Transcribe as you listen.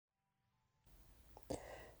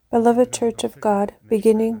Beloved Church of God,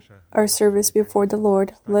 beginning our service before the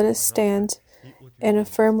Lord, let us stand and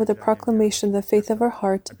affirm with the proclamation of the faith of our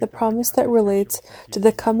heart the promise that relates to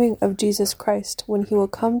the coming of Jesus Christ, when he will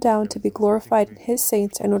come down to be glorified in his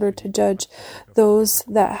saints in order to judge those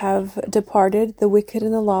that have departed, the wicked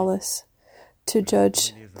and the lawless, to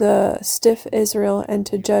judge the stiff Israel, and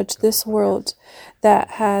to judge this world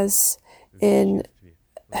that has been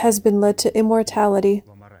led to immorality,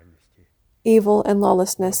 evil, and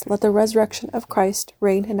lawlessness. Let the resurrection of Christ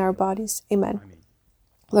reign in our bodies. Amen.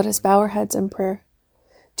 Let us bow our heads in prayer.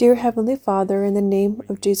 Dear Heavenly Father, in the name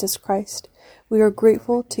of Jesus Christ, we are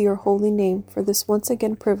grateful to your holy name for this once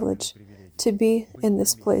again privilege to be in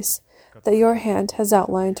this place that your hand has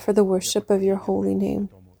outlined for the worship of your holy name.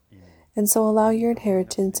 And so allow your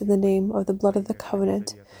inheritance in the name of the blood of the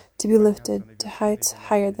covenant to be lifted to heights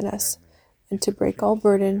higher than us, and to break all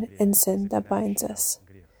burden and sin that binds us.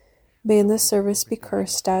 May in this service be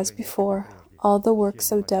cursed as before all the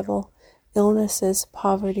works of devil, illnesses,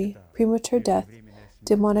 poverty, premature death,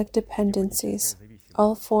 demonic dependencies,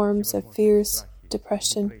 all forms of fears,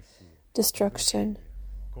 depression, destruction,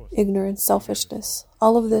 ignorance, selfishness.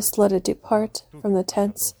 All of this let it depart from the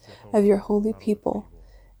tents of your holy people,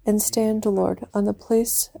 and stand, Lord, on the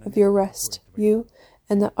place of your rest, you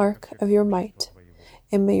and the ark of your might.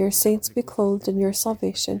 And may your saints be clothed in your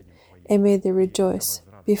salvation, and may they rejoice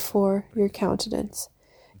before your countenance.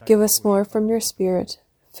 Give us more from your Spirit,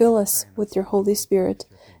 fill us with your Holy Spirit,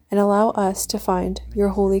 and allow us to find your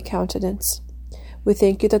holy countenance. We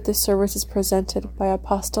thank you that this service is presented by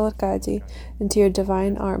Apostle Arkady into your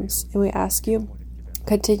divine arms, and we ask you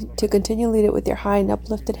to continue to lead it with your high and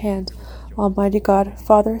uplifted hand. Almighty God,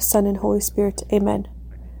 Father, Son, and Holy Spirit. Amen.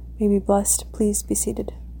 May be blessed. Please be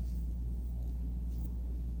seated.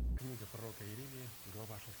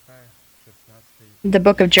 The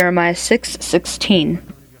book of Jeremiah 6:16.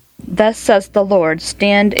 Thus says the Lord,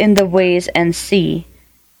 stand in the ways and see,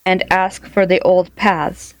 and ask for the old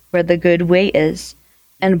paths where the good way is,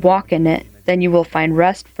 and walk in it, then you will find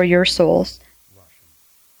rest for your souls.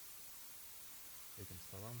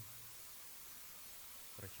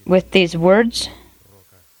 With these words,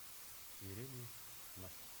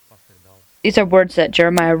 these are words that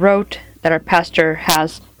Jeremiah wrote, that our pastor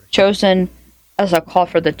has chosen as a call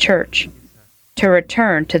for the church to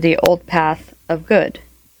return to the old path of good.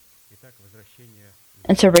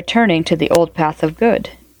 And so returning to the old path of good.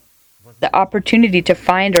 The opportunity to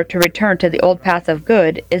find or to return to the old path of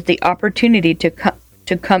good is the opportunity to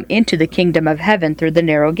come into the kingdom of heaven through the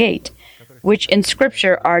narrow gate, which in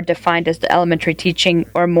Scripture are defined as the elementary teaching,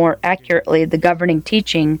 or more accurately, the governing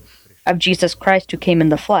teaching of Jesus Christ who came in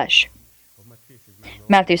the flesh.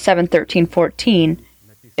 Matthew 7:13-14,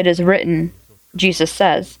 it is written, Jesus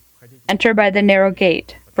says, enter by the narrow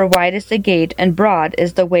gate, for wide is the gate and broad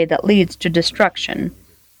is the way that leads to destruction.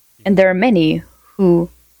 And there are many who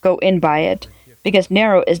go in by it, because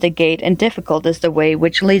narrow is the gate and difficult is the way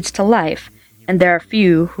which leads to life, and there are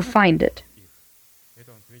few who find it.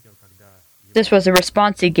 This was a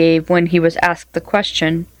response he gave when he was asked the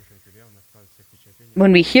question,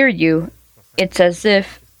 when we hear you, it's as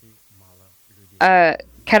if a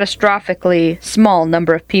catastrophically small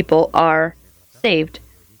number of people are saved.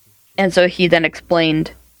 And so he then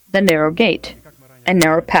explained the narrow gate and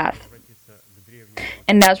narrow path.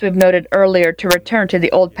 And as we've noted earlier, to return to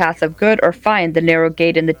the old path of good or find the narrow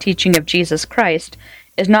gate in the teaching of Jesus Christ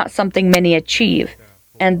is not something many achieve.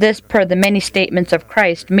 And this, per the many statements of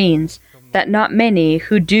Christ, means that not many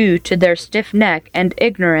who, due to their stiff neck and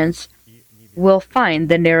ignorance, will find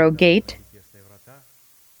the narrow gate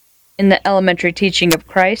in the elementary teaching of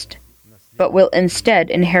Christ, but will instead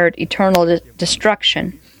inherit eternal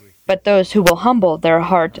destruction. But those who will humble their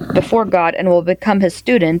heart before God and will become his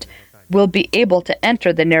student will be able to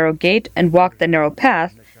enter the narrow gate and walk the narrow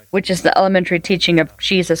path, which is the elementary teaching of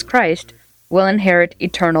Jesus Christ, will inherit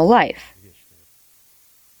eternal life.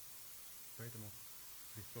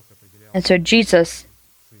 And so Jesus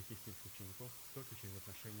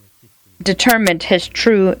determined his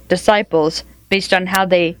true disciples based on how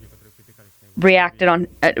they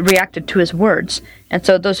reacted to his words. And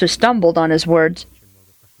so those who stumbled on his words,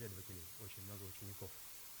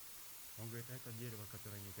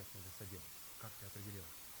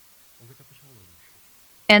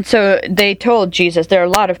 and so they told Jesus, there are a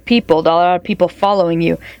lot of people following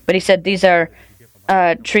you. But he said, these are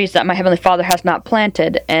trees that my Heavenly Father has not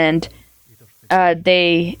planted. And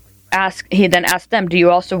he then asked them, do you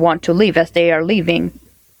also want to leave, as they are leaving?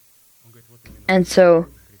 And so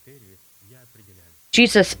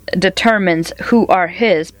Jesus determines who are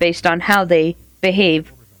his based on how they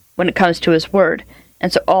behave when it comes to his word.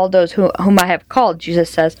 And so all those whom I have called, Jesus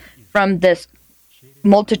says, from this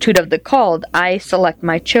multitude of the called, I select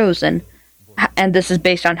my chosen. And this is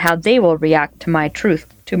based on how they will react to my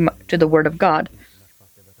truth, to the Word of God.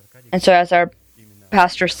 And so as our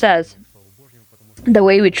pastor says, the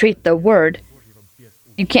way we treat the Word,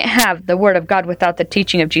 you can't have the Word of God without the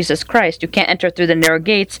teaching of Jesus Christ. You can't enter through the narrow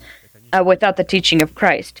gates without the teaching of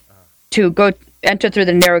Christ. To enter through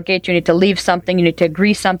the narrow gate, you need to leave something, you need to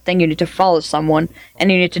agree something, you need to follow someone,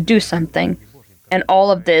 and you need to do something. And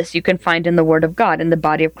all of this you can find in the Word of God, in the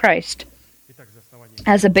body of Christ.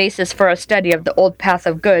 As a basis for a study of the old path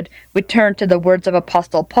of good, we turn to the words of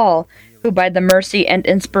Apostle Paul, who by the mercy and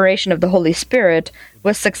inspiration of the Holy Spirit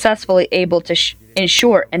was successfully able to in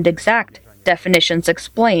short and exact definitions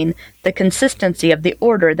explain the consistency of the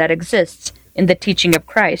order that exists in the teaching of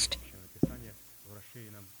Christ.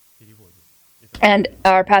 And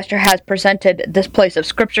our pastor has presented this place of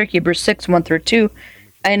Scripture, Hebrews 6, 1 through 2,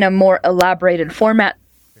 in a more elaborated format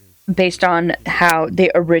based on how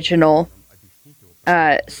the original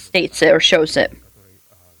states it or shows it.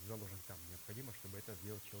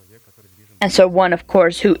 And so one, of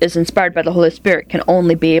course, who is inspired by the Holy Spirit can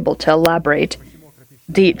only be able to elaborate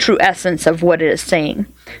the true essence of what it is saying.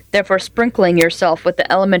 Therefore, sprinkling yourself with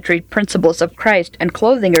the elementary principles of Christ and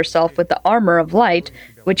clothing yourself with the armor of light,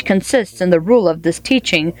 which consists in the rule of this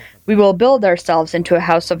teaching, we will build ourselves into a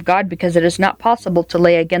house of God, because it is not possible to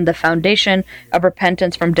lay again the foundation of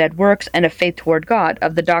repentance from dead works and of faith toward God,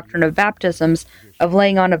 of the doctrine of baptisms, of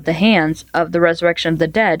laying on of the hands, of the resurrection of the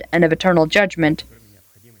dead, and of eternal judgment.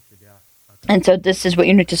 And so this is what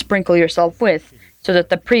you need to sprinkle yourself with, so that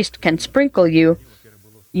the priest can sprinkle you.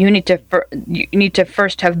 You need to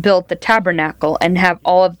first have built the tabernacle and have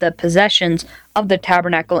all of the possessions of the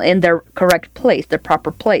tabernacle in their correct place, their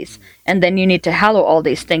proper place. And then you need to hallow all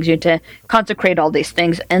these things. You need to consecrate all these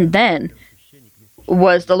things. And then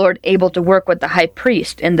was the Lord able to work with the high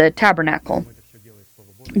priest in the tabernacle.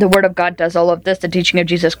 The Word of God does all of this. The teaching of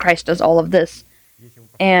Jesus Christ does all of this.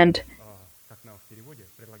 And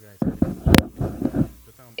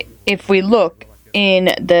if we look in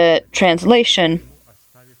the translation,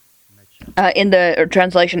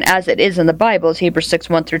 translation as it is in the Bible, is Hebrews 6,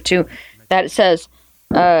 1 through 2, that it says,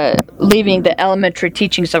 leaving the elementary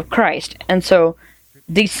teachings of Christ. And so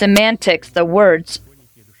the semantics, the words,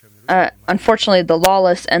 unfortunately the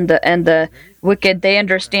lawless and the wicked, they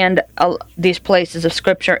understand these places of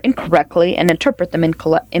Scripture incorrectly and interpret them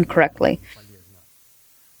incorrectly.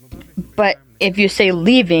 But if you say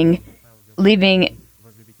leaving,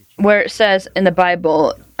 where it says in the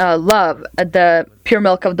Bible, love, the pure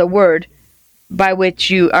milk of the Word, by which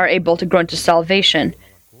you are able to grow into salvation.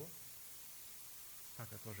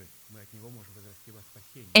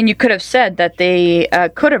 And you could have said that they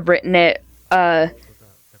could have written it,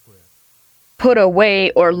 put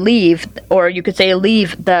away or leave, or you could say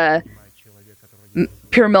leave the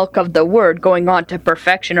pure milk of the Word, going on to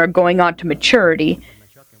perfection or going on to maturity.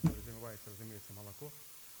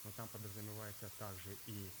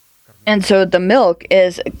 And so the milk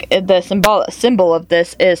is the symbol of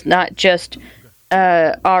this is not just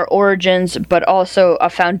our origins, but also a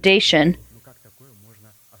foundation.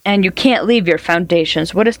 And you can't leave your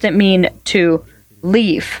foundations. What does it mean to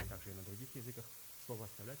leave?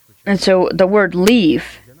 And so the word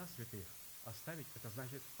leave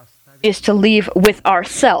is to leave with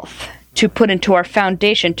ourself, to put into our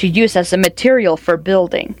foundation, to use as a material for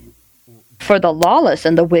building. For the lawless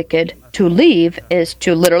and the wicked, to leave is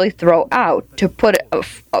to literally throw out, to put it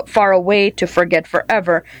far away, to forget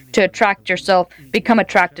forever, to attract yourself, become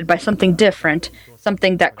attracted by something different,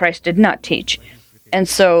 something that Christ did not teach. And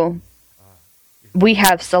so we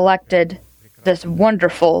have selected this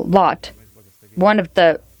wonderful lot. One of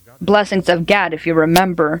the blessings of Gad, if you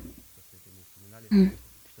remember,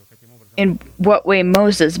 in what way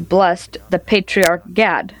Moses blessed the patriarch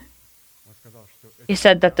Gad. He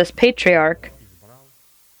said that this patriarch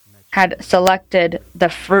had selected the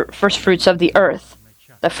first fruits of the earth,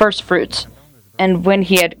 the first fruits. And when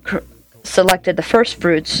he had selected the first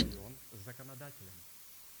fruits,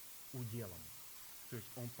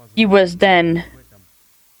 he was then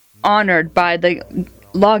honored by the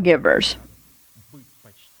lawgivers.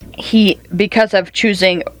 He, because of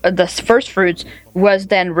choosing the first fruits, was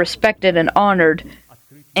then respected and honored,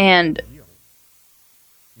 and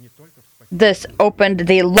this opened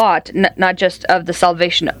the lot, not just of the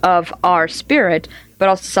salvation of our spirit, but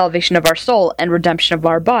also salvation of our soul and redemption of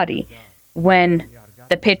our body. When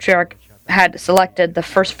the patriarch had selected the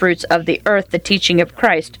first fruits of the earth, the teaching of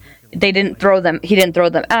Christ, he didn't throw them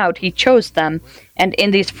out, he chose them. And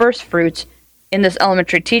in these first fruits, in this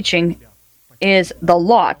elementary teaching, is the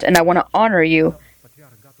lot, and I want to honor you.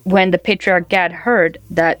 when the patriarch Gad heard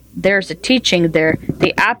that there's a teaching there,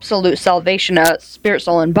 the absolute salvation of spirit,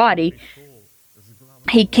 soul, and body,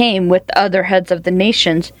 he came with the other heads of the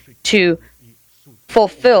nations to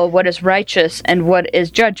fulfill what is righteous and what is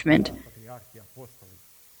judgment.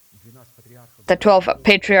 The 12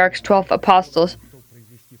 patriarchs, 12 apostles.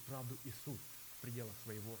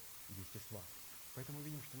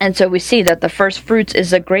 And so we see that the first fruits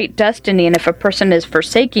is a great destiny, and if a person is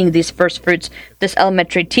forsaking these first fruits, this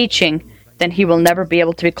elementary teaching, then he will never be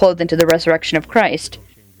able to be clothed into the resurrection of Christ.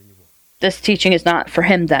 This teaching is not for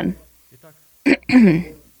him then.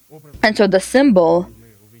 And so the symbol,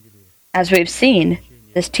 as we've seen,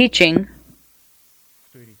 this teaching,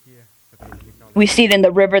 we see it in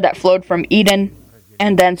the river that flowed from Eden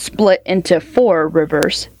and then split into 4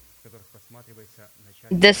 rivers.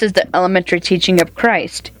 This is the elementary teaching of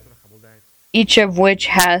Christ, each of which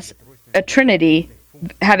has a trinity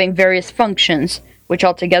having various functions, which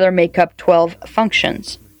altogether make up 12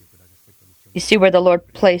 functions. You see where the Lord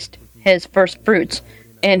placed his first fruits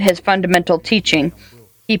in his fundamental teaching.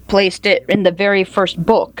 He placed it in the very first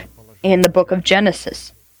book, in the book of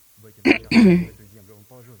Genesis.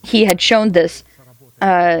 He had shown this,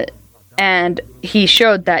 and he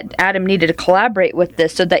showed that Adam needed to collaborate with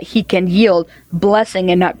this so that he can yield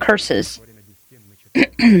blessing and not curses.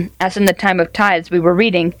 As in the time of tithes, we were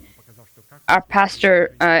reading, our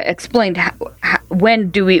pastor explained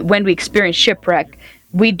when we experience shipwreck,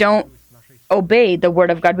 we don't obey the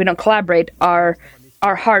word of God, we don't collaborate. Our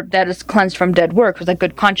heart that is cleansed from dead works, with a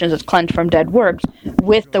good conscience is cleansed from dead works,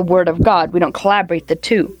 with the word of God. We don't collaborate the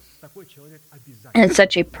two. And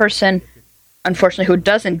such a person, unfortunately, who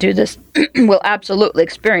doesn't do this will absolutely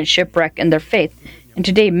experience shipwreck in their faith. And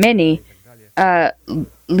today many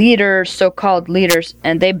leaders, so-called leaders,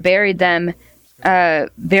 and they bury them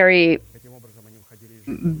very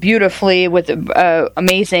beautifully with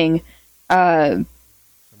amazing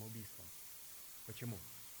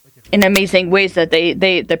in amazing ways that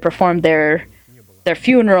they performed their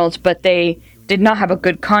funerals, but they did not have a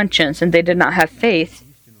good conscience and they did not have faith.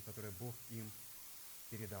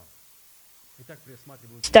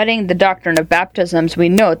 Studying the doctrine of baptisms, we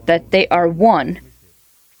note that they are one,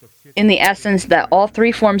 in the essence that all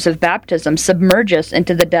 3 forms of baptism submerge us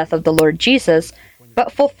into the death of the Lord Jesus,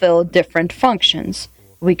 but fulfill different functions.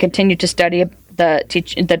 We continue to study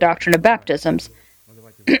the doctrine of baptisms.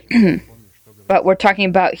 But we're talking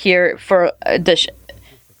about here for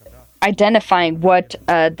identifying what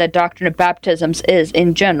the doctrine of baptisms is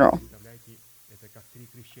in general.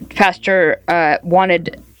 Pastor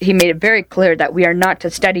he made it very clear that we are not to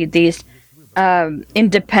study these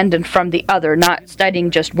independent from the other, not studying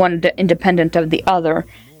just one independent of the other.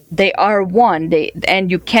 They are one, and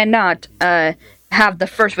you cannot have the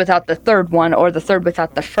first without the third one, or the third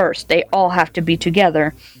without the first. They all have to be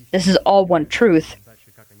together. This is all one truth.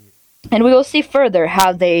 And we will see further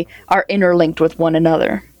how they are interlinked with one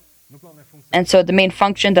another. And so the main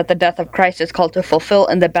function that the death of Christ is called to fulfill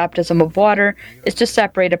in the baptism of water is to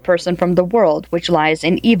separate a person from the world, which lies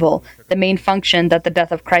in evil. The main function that the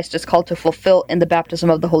death of Christ is called to fulfill in the baptism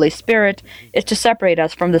of the Holy Spirit is to separate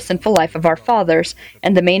us from the sinful life of our fathers.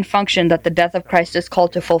 And the main function that the death of Christ is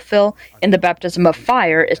called to fulfill in the baptism of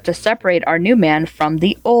fire is to separate our new man from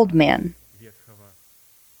the old man.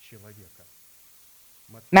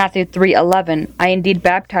 Matthew 3:11, I indeed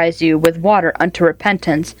baptize you with water unto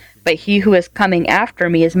repentance, but he who is coming after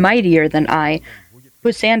me is mightier than I,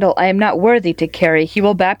 whose sandal I am not worthy to carry. He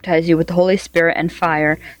will baptize you with the Holy Spirit and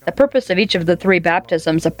fire. The purpose of each of the 3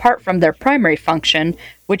 baptisms, apart from their primary function,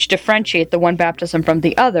 which differentiate the one baptism from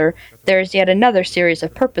the other, there is yet another series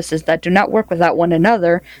of purposes that do not work without one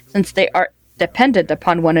another, since they are dependent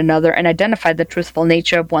upon one another and identify the truthful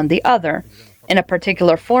nature of one the other. In a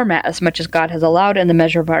particular format, as much as God has allowed in the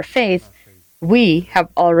measure of our faith, we have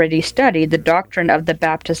already studied the doctrine of the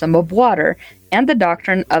baptism of water and the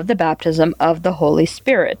doctrine of the baptism of the Holy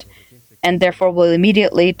Spirit, and therefore will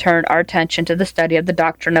immediately turn our attention to the study of the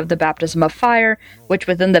doctrine of the baptism of fire, which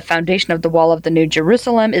within the foundation of the wall of the New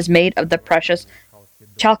Jerusalem is made of the precious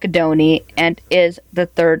chalcedony and is the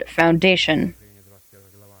 3rd foundation.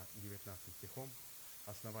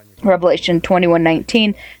 Revelation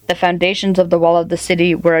 21:19, the foundations of the wall of the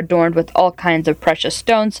city were adorned with all kinds of precious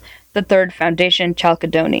stones, the 3rd foundation,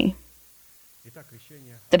 chalcedony.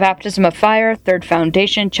 The baptism of fire, 3rd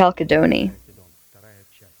foundation, chalcedony.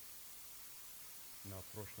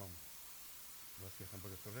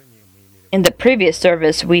 In the previous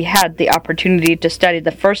service, we had the opportunity to study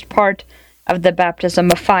the first part of the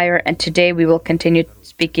baptism of fire, and today we will continue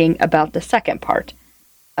speaking about the second part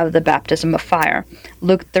of the baptism of fire.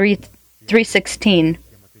 Luke 3:16,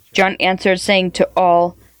 John answered, saying to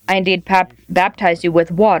all I indeed baptize you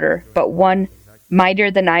with water, but one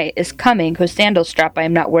mightier than I is coming, whose sandal strap I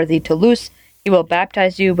am not worthy to loose. He will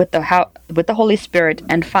baptize you with the Holy Spirit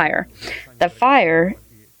and fire. The fire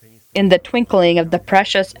in the twinkling of the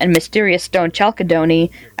precious and mysterious stone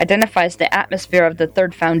chalcedony identifies the atmosphere of the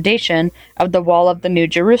third foundation of the wall of the New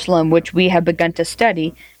Jerusalem, which we have begun to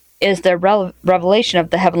study, is the revelation of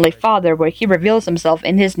the Heavenly Father, where He reveals Himself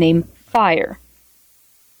in His name, fire.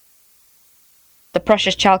 The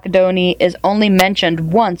precious chalcedony is only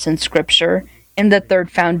mentioned once in Scripture, in the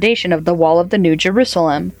third foundation of the wall of the New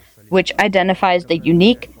Jerusalem, which identifies the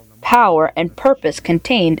unique power and purpose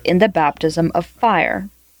contained in the baptism of fire.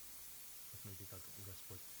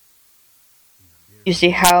 You see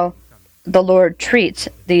how the Lord treats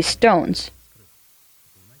these stones.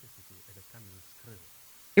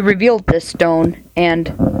 He revealed this stone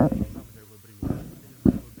and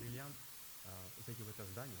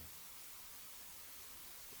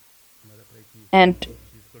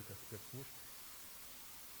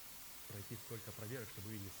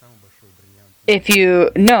if you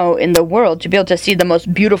know, in the world, to be able to see the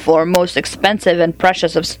most beautiful or most expensive and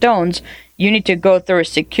precious of stones, you need to go through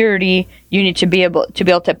security. You need to be able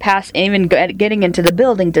to pass, and even getting into the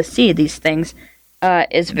building to see these things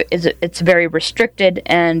it's very restricted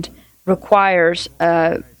and requires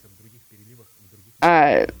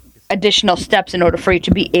additional steps in order for you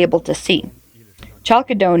to be able to see.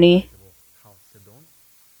 Chalcedony,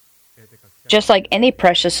 just like any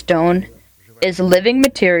precious stone, is living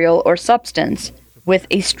material or substance with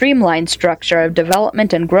a streamlined structure of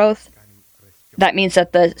development and growth. That means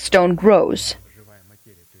that the stone grows.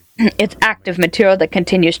 It's active material that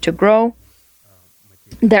continues to grow.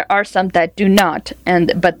 There are some that do not,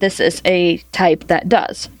 but this is a type that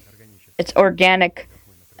does. It's organic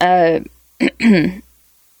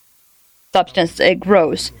substance. It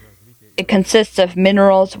grows. It consists of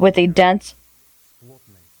minerals with a dense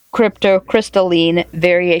cryptocrystalline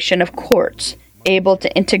variation of quartz, able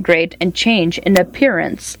to integrate and change in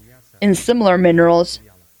appearance in similar minerals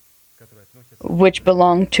which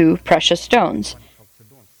belong to precious stones.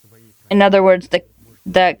 In other words,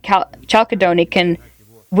 the chalcedony can,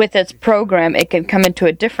 with its program, it can come into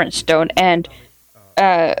a different stone, and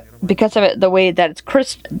because of it, the way that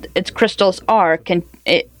its crystals are, can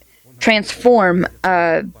it transform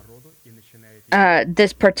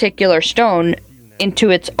this particular stone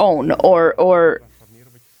into its own, or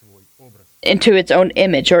into its own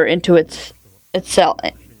image, or into itself,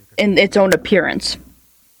 in its own appearance.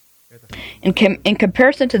 In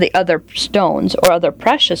comparison to the other stones or other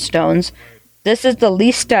precious stones, this is the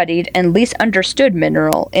least studied and least understood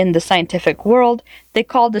mineral in the scientific world. They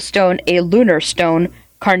call the stone a lunar stone,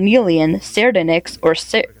 carnelian, sardonyx, or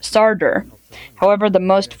sarder. However, the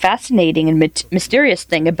most fascinating and mysterious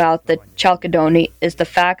thing about the chalcedony is the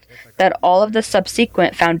fact that all of the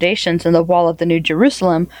subsequent foundations in the wall of the New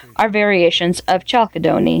Jerusalem are variations of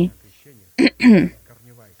chalcedony.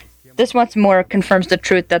 This once more confirms the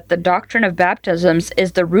truth that the doctrine of baptisms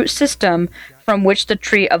is the root system from which the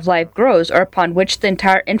tree of life grows, or upon which the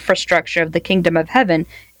entire infrastructure of the kingdom of heaven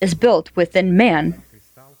is built within man.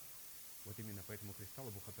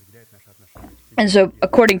 And so,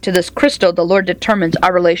 according to this crystal, the Lord determines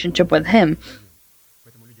our relationship with Him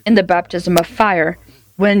in the baptism of fire.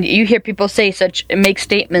 When you hear people make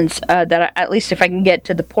statements that at least if I can get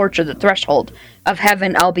to the porch or the threshold of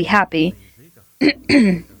heaven, I'll be happy.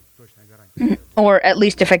 Or at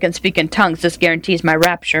least if I can speak in tongues, this guarantees my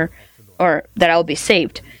rapture, or that I'll be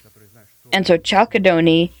saved. And so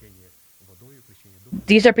chalcedony,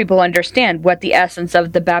 these are people who understand what the essence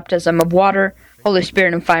of the baptism of water, Holy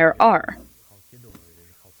Spirit, and fire are.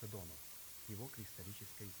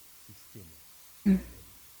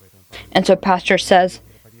 And so Pastor says,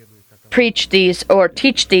 preach these, or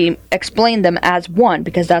teach thee, explain them as one,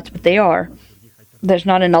 because that's what they are. There's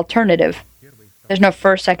not an alternative. There's no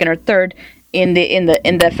first, second, or third in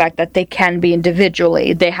the fact that they can be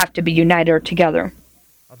individually. They have to be united or together.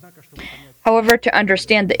 However, to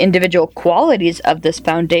understand the individual qualities of this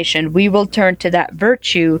foundation, we will turn to that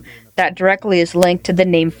virtue that directly is linked to the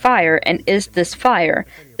name fire. And is this fire?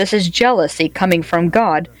 This is jealousy coming from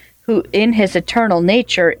God, who in His eternal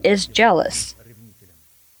nature is jealous.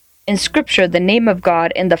 In Scripture, the name of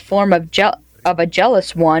God in the form of a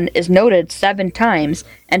jealous one is noted 7 times,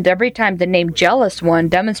 and every time the name jealous one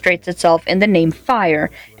demonstrates itself in the name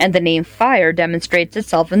fire, and the name fire demonstrates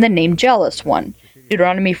itself in the name jealous one.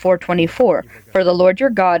 Deuteronomy 4:24. For the Lord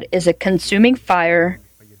your God is a consuming fire,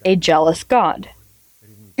 a jealous God.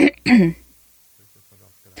 And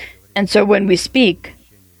so when we speak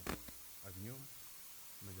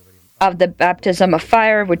of the baptism of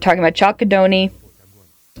fire, we're talking about chalcedony.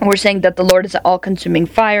 We're saying that the Lord is an all-consuming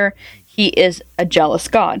fire. He is a jealous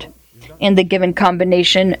God. In the given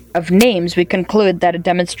combination of names, we conclude that a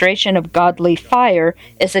demonstration of godly fire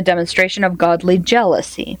is a demonstration of godly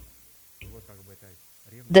jealousy.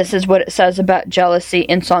 This is what it says about jealousy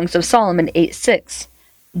in Songs of Solomon 8:6.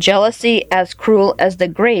 Jealousy as cruel as the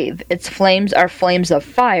grave, its flames are flames of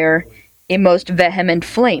fire, a most vehement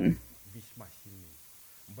flame.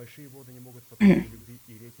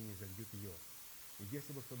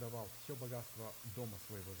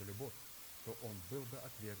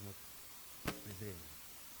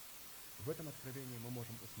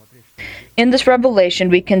 In this revelation,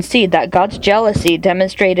 we can see that God's jealousy,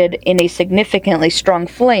 demonstrated in a significantly strong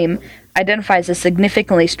flame, identifies a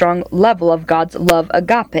significantly strong level of God's love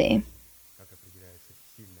agape.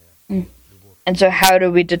 And so how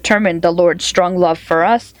do we determine the Lord's strong love for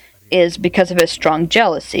us? Is because of his strong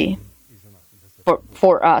jealousy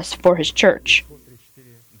for us, for his church.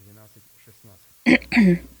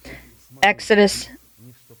 Exodus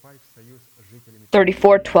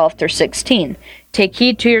 34:12-16. Take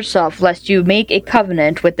heed to yourself, lest you make a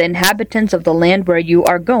covenant with the inhabitants of the land where you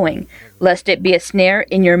are going, lest it be a snare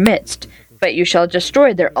in your midst. But you shall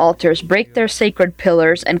destroy their altars, break their sacred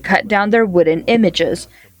pillars, and cut down their wooden images.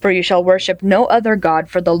 For you shall worship no other God,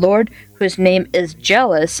 for the Lord, whose name is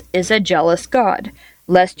jealous, is a jealous God.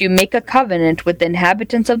 Lest you make a covenant with the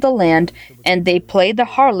inhabitants of the land, and they play the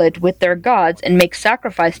harlot with their gods, and make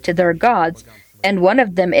sacrifice to their gods, and one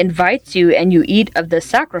of them invites you, and you eat of the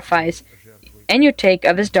sacrifice, and you take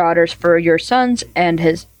of his daughters for your sons, and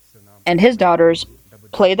his daughters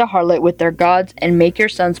play the harlot with their gods, and make your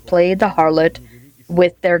sons play the harlot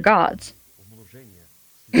with their gods.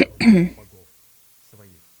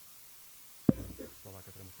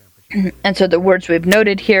 And so the words we've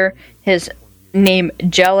noted here, his name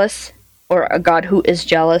jealous, or a God who is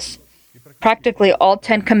jealous. Practically all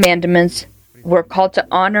 10 commandments were called to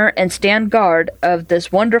honor and stand guard of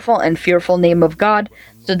this wonderful and fearful name of God,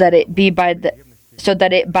 so that it by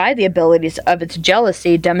the abilities of its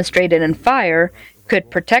jealousy demonstrated in fire could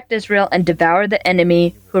protect Israel and devour the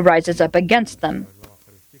enemy who rises up against them.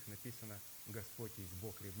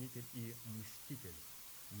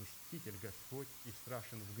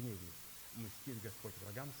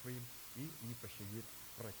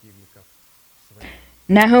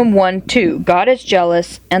 Nahum 1:2. God is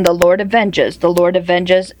jealous, and the Lord avenges. The Lord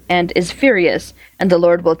avenges and is furious, and the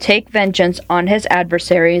Lord will take vengeance on his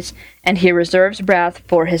adversaries, and he reserves wrath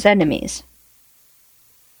for his enemies.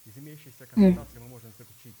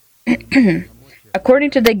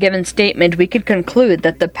 According to the given statement, we can conclude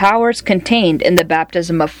that the powers contained in the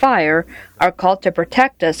baptism of fire are called to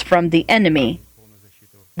protect us from the enemy.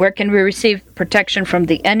 Where can we receive protection from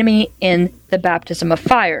the enemy? In the baptism of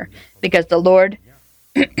fire, because the Lord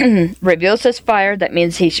reveals his fire. That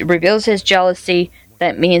means he reveals his jealousy.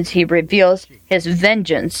 That means he reveals his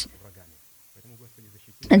vengeance.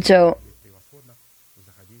 And so,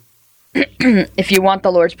 if you want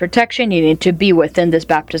the Lord's protection, you need to be within this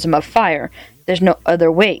baptism of fire. There's no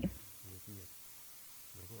other way.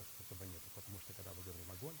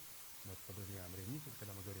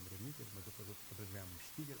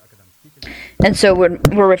 And so when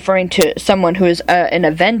we're referring to someone who is an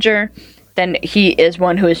avenger, then he is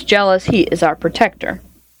one who is jealous. He is our protector.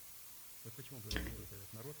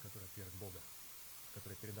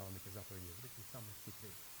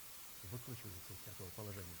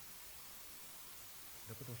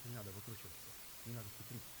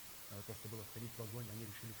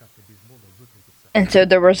 And so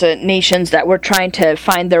there was nations that were trying to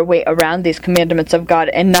find their way around these commandments of God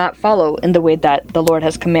and not follow in the way that the Lord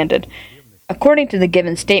has commanded. According to the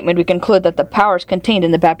given statement, we conclude that the powers contained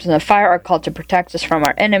in the baptism of fire are called to protect us from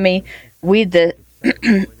our enemy. With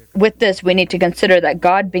this, we need to consider that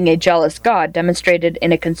God, being a jealous God, demonstrated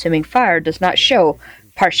in a consuming fire, does not show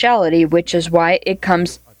partiality, which is why he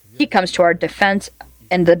comes to our defense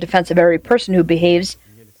and the defense of every person who behaves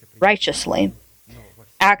righteously.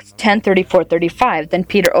 Acts 10:34-35. Then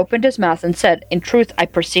Peter opened his mouth and said, "In truth, I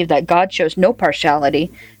perceive that God shows no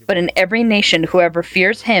partiality, but in every nation whoever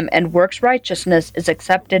fears him and works righteousness is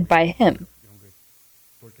accepted by him."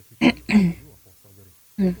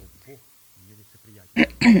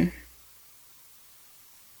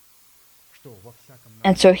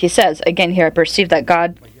 And so he says, again here, I perceive that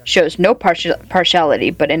God shows no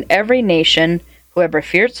partiality, but in every nation whoever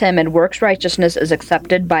fears him and works righteousness is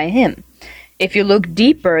accepted by him. If you look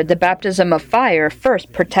deeper, the baptism of fire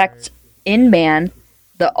first protects in man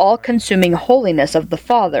the all-consuming holiness of the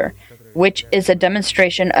Father, which is a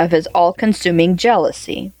demonstration of his all-consuming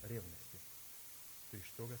jealousy.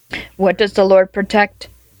 What does the Lord protect?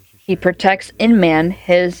 He protects in man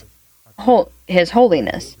his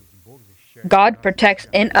holiness. God protects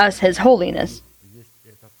in us his holiness.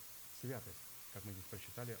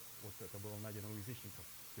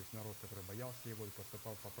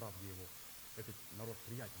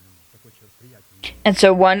 And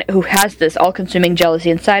so one who has this all-consuming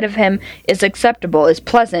jealousy inside of him is acceptable, is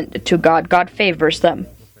pleasant to God. God favors them.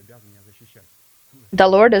 The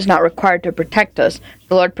Lord is not required to protect us.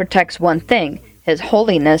 The Lord protects one thing, his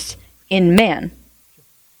holiness in man.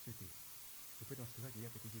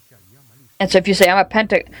 And so if you say, I'm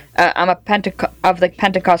a of the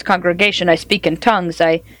Pentecost congregation, I speak in tongues,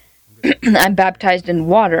 I'm baptized in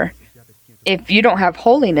water. If you don't have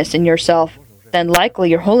holiness in yourself, then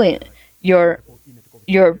likely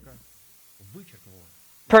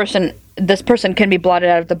this person can be blotted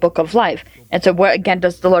out of the book of life. And so what again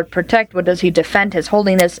does the Lord protect? What does he defend? His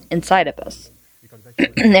holiness inside of us.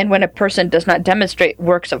 And when a person does not demonstrate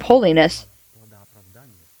works of holiness,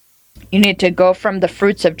 you need to go from the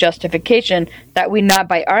fruits of justification that we not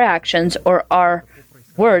by our actions or our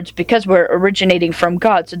words, because we're originating from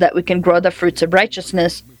God, so that we can grow the fruits of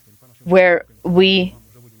righteousness, where we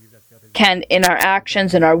can, in our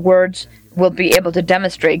actions and our words, will be able to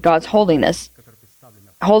demonstrate God's holiness.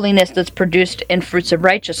 Holiness that's produced in fruits of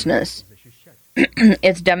righteousness.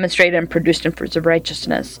 It's demonstrated and produced in fruits of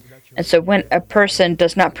righteousness. And so when a person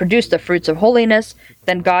does not produce the fruits of holiness,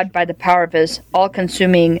 then God, by the power of his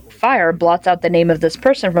all-consuming fire, blots out the name of this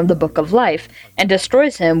person from the book of life and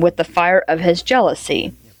destroys him with the fire of his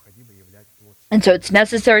jealousy. And so it's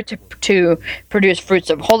necessary to produce fruits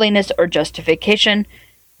of holiness or justification.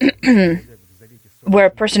 Where a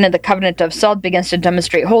person in the covenant of salt begins to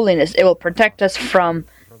demonstrate holiness, it will protect us from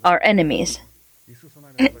our enemies.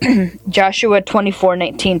 Joshua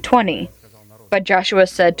 24:19-20. But Joshua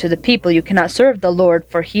said to the people, you cannot serve the Lord,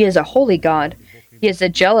 for he is a holy God. He is a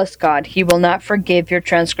jealous God. He will not forgive your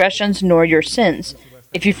transgressions nor your sins.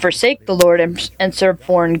 If you forsake the Lord and serve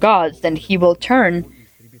foreign gods, then he will turn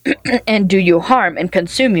and do you harm and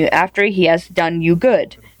consume you after he has done you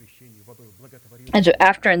good. And so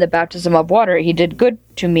after in the baptism of water he did good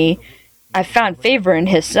to me, I found favor in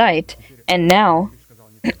his sight, and now,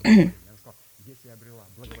 and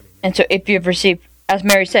so if you have received, as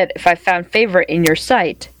Mary said, if I found favor in your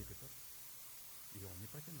sight,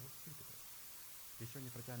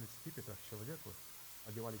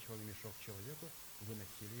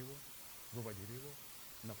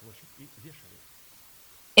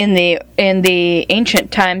 in the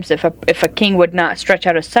ancient times, if a king would not stretch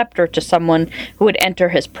out a scepter to someone who would enter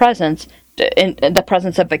his presence, in the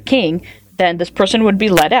presence of a king, then this person would be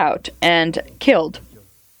let out and killed.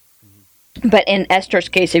 But in Esther's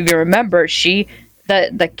case, if you remember,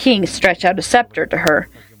 the king stretched out a scepter to her,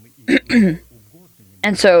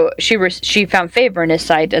 and so she found favor in his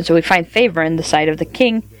sight, and so we find favor in the sight of the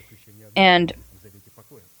king, and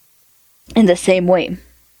in the same way.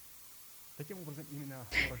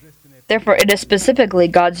 Therefore, it is specifically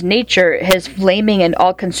God's nature, his flaming and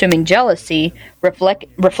all-consuming jealousy,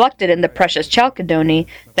 reflected in the precious chalcedony,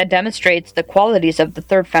 that demonstrates the qualities of the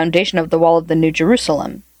third foundation of the wall of the New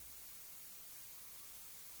Jerusalem.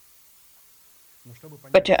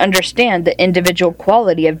 But to understand the individual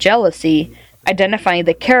quality of jealousy, identifying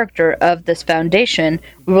the character of this foundation,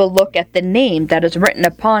 we will look at the name that is written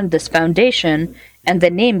upon this foundation and the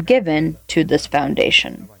name given to this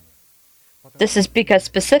foundation. This is because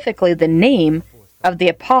specifically the name of the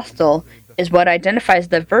apostle is what identifies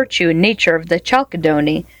the virtue and nature of the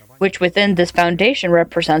chalcedony, which within this foundation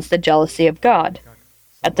represents the jealousy of God.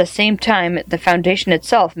 At the same time, the foundation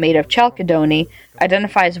itself, made of chalcedony,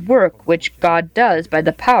 identifies work which God does by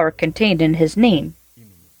the power contained in his name.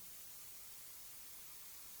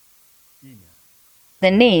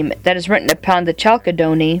 The name that is written upon the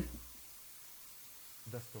chalcedony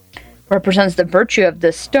represents the virtue of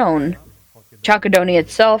this stone. Chalcedony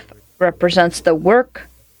itself represents the work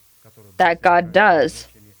that God does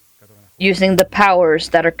using the powers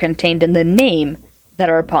that are contained in the name that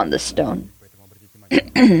are upon the stone.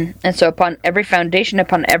 And so upon every foundation,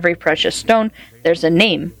 upon every precious stone, there's a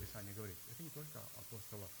name.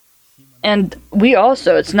 And we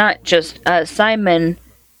also, it's not just Simon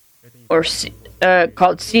or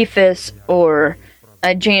called Cephas or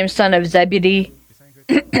James, son of Zebedee.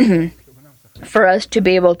 For us to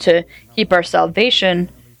be able to keep our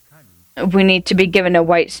salvation, we need to be given a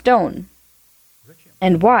white stone.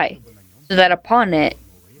 And why? So that upon it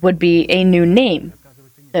would be a new name.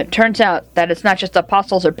 It turns out that it's not just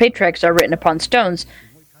apostles or patriarchs are written upon stones.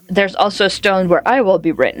 There's also a stone where I will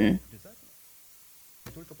be written.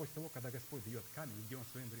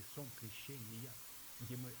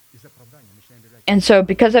 And so,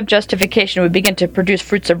 because of justification, we begin to produce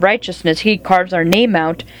fruits of righteousness. He carves our name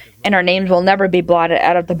out, and our names will never be blotted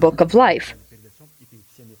out of the book of life.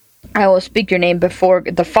 I will speak your name before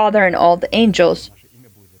the Father and all the angels.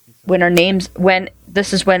 When our names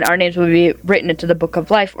will be written into the book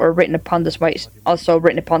of life, or written upon this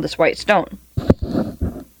white stone.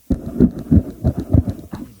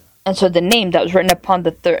 And so the name that was written upon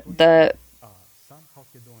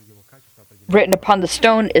written upon the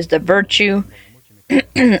stone is the virtue,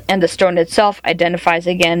 and the stone itself identifies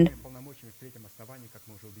again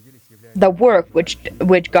the work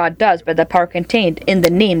which God does by the power contained in the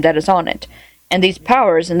name that is on it. And these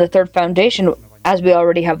powers in the third foundation, as we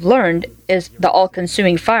already have learned, is the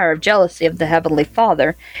all-consuming fire of jealousy of the Heavenly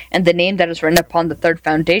Father. And the name that is written upon the third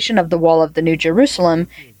foundation of the wall of the New Jerusalem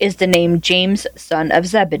is the name James, son of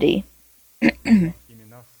Zebedee.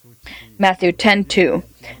 Matthew 10:2.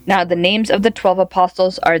 Now the names of the 12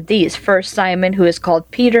 apostles are these: first Simon, who is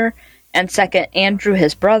called Peter, and second Andrew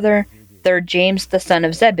his brother, third James the son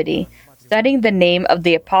of Zebedee. Studying the name of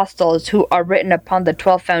the apostles who are written upon the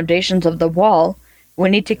 12 foundations of the wall, we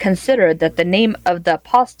need to consider that the name of the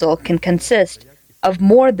apostle can consist of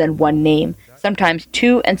more than one name, sometimes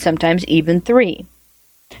two and sometimes even three.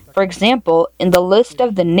 For example, in the list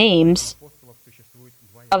of the names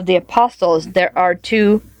of the apostles, there are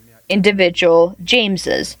two individual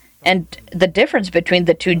Jameses, and the difference between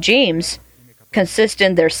the two James consists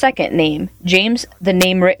in their second name. James, the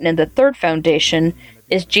name written in the third foundation,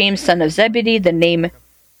 is James, son of Zebedee. The name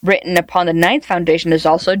written upon the ninth foundation is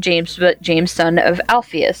also James, but James, son of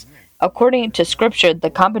Alphaeus. According to Scripture, the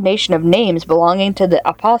combination of names belonging to the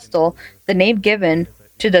apostle, the name given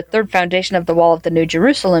to the third foundation of the wall of the New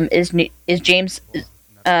Jerusalem, is James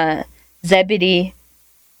Zebedee,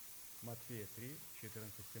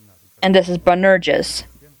 and this is Boanerges.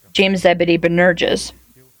 James Zebedee Boanerges.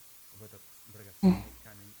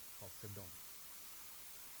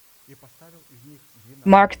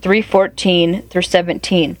 Mark 3:14 through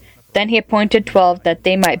 17. Then he appointed 12 that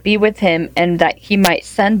they might be with him, and that he might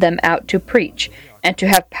send them out to preach, and to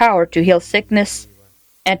have power to heal sickness,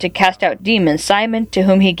 and to cast out demons. Simon, to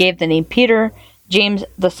whom he gave the name Peter, James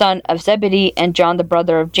the son of Zebedee, and John the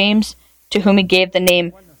brother of James, to whom he gave the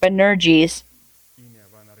name Boanerges,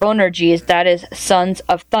 that is, sons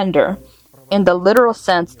of thunder. In the literal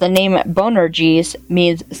sense, the name Boanerges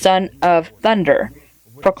means son of thunder,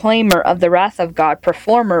 proclaimer of the wrath of God,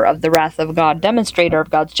 performer of the wrath of God, demonstrator of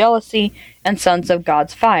God's jealousy, and sons of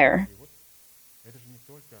God's fire.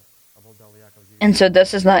 And so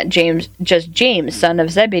this is not just James, son of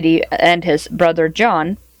Zebedee, and his brother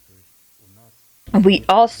John. We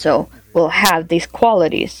also will have these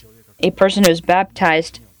qualities. A person who is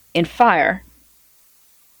baptized in fire.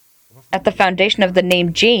 At the foundation of the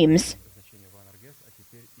name James,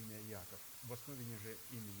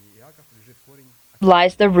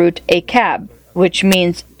 lies the root akab, which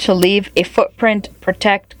means to leave a footprint,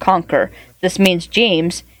 protect, conquer. This means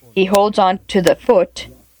James, he holds on to the foot.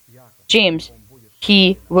 James,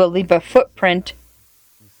 he will leave a footprint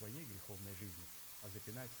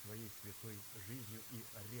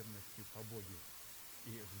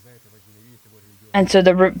and so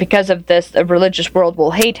because of this, the religious world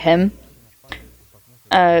will hate him.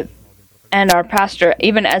 And our pastor,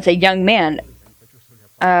 even as a young man,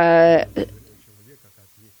 had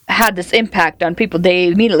this impact on people. They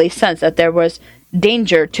immediately sensed that there was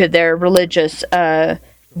danger to their religious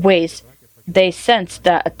ways. They sensed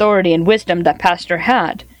the authority and wisdom that pastor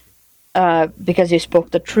had because he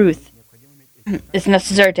spoke the truth. It's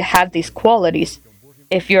necessary to have these qualities.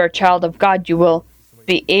 If you're a child of God, you will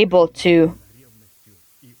be able to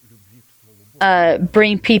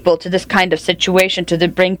bring people to this kind of situation,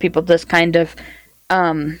 bring people this kind of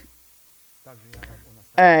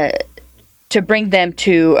to bring them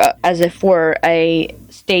to as if we're a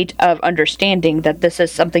state of understanding that this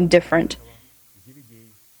is something different.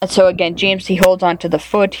 And so again, James, he holds on to the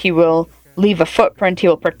foot. He will leave a footprint. He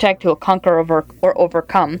will protect. He will conquer or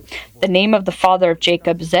overcome. The name of the father of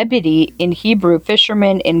Jacob, Zebedee, in Hebrew,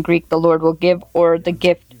 fisherman; in Greek, the Lord will give, or the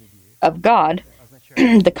gift of God.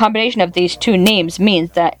 The combination of these two names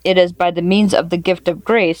means that it is by the means of the gift of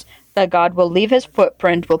grace that God will leave his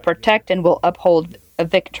footprint, will protect, and will uphold a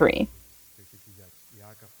victory.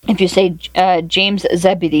 If you say James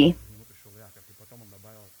Zebedee,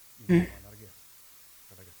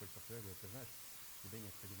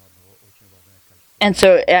 and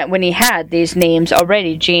so when he had these names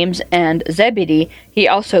already, James and Zebedee, he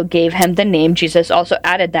also gave him the name. Jesus also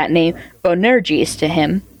added that name, Boanerges, to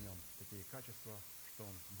him.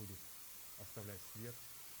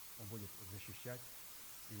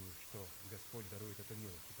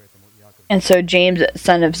 And so James,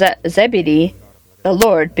 son of Zebedee, the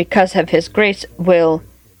Lord, because of his grace, will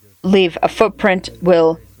leave a footprint,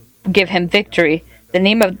 will give him victory. The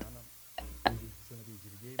name of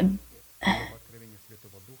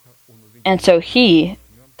And so the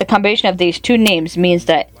combination of these two names means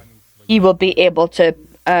that he will be able to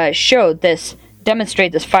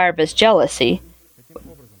demonstrate this fire of his jealousy,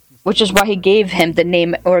 which is why he gave them the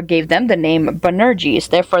name Boanerges.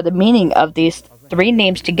 Therefore, the meaning of these three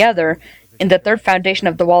names together in the third foundation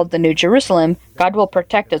of the wall of the New Jerusalem, God will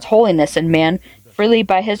protect his holiness in man freely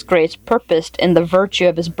by his grace, purposed in the virtue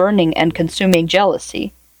of his burning and consuming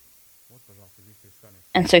jealousy.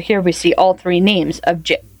 And so here we see all three names of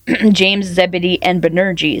James, Zebedee, and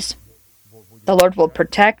Boanerges. The Lord will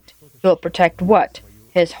protect. He will protect what?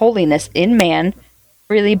 His holiness in man,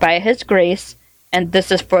 freely by his grace, and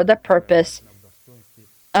this is for the purpose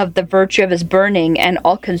of the virtue of his burning and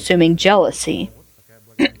all-consuming jealousy.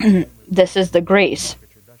 This is the grace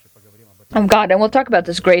of God, and we'll talk about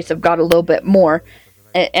this grace of God a little bit more,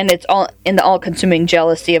 and it's all in the all-consuming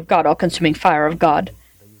jealousy of God, all-consuming fire of God.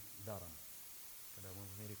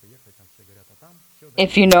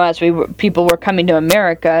 If you know, as people were coming to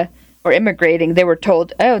America or immigrating, they were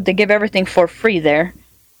told, oh, they give everything for free there.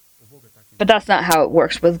 But that's not how it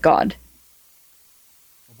works with God.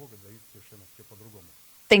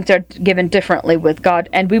 Things are given differently with God,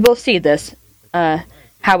 and we will see this,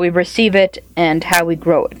 how we receive it and how we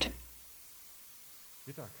grow it.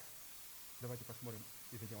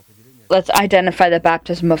 Let's identify the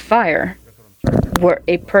baptism of fire, where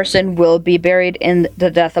a person will be buried in the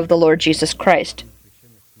death of the Lord Jesus Christ.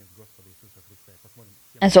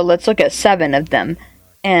 And so let's look at 7 of them,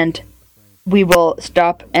 and we will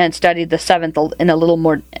stop and study the 7th in a little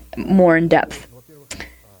more in depth.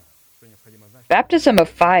 Baptism of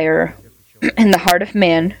fire in the heart of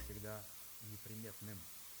man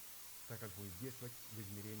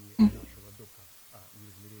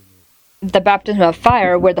the baptism of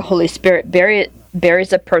fire, where the Holy Spirit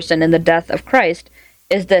buries a person in the death of Christ,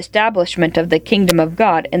 is the establishment of the kingdom of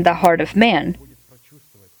God in the heart of man.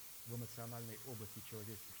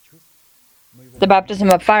 The baptism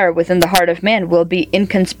of fire within the heart of man will be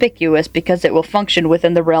inconspicuous because it will function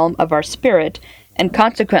within the realm of our spirit, and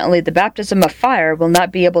consequently the baptism of fire will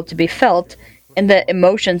not be able to be felt in the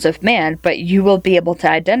emotions of man, but you will be able to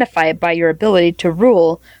identify it by your ability to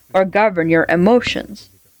rule or govern your emotions.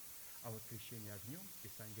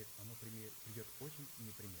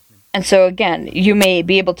 And so again, you may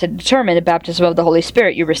be able to determine the baptism of the Holy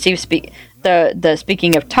Spirit. You receive the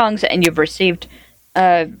speaking of tongues, and you've received,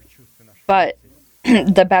 but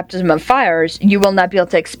the baptism of fires, you will not be able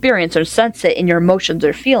to experience or sense it in your emotions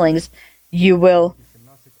or feelings. You will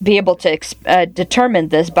be able to determine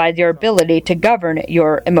this by your ability to govern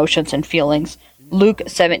your emotions and feelings. Luke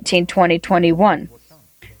 17:20-21.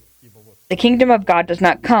 The kingdom of God does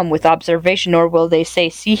not come with observation, nor will they say,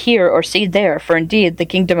 see here or see there, for indeed the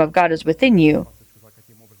kingdom of God is within you.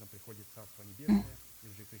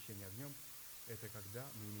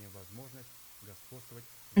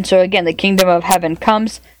 And so again, the kingdom of heaven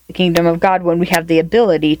comes, the kingdom of God, when we have the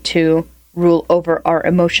ability to rule over our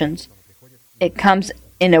emotions. It comes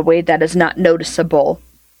in a way that is not noticeable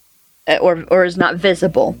or is not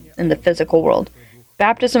visible in the physical world.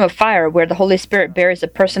 Baptism of fire, where the Holy Spirit buries a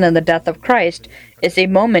person in the death of Christ, is a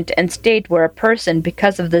moment and state where a person,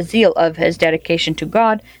 because of the zeal of his dedication to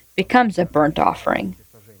God, becomes a burnt offering.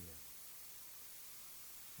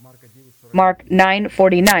 Mark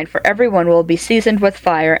 9:49, for everyone will be seasoned with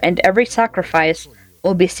fire, and every sacrifice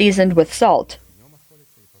will be seasoned with salt.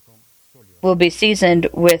 Will be seasoned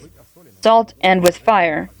with salt and with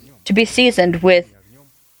fire. To be seasoned with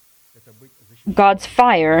God's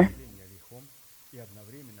fire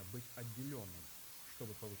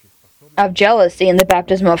of jealousy in the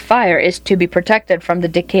baptism of fire is to be protected from the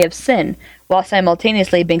decay of sin, while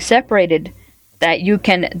simultaneously being separated, that you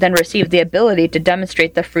can then receive the ability to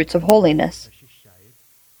demonstrate the fruits of holiness.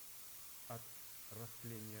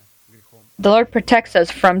 The Lord protects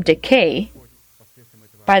us from decay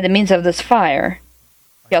by the means of this fire.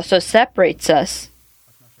 He also separates us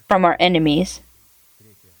from our enemies,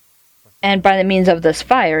 and by the means of this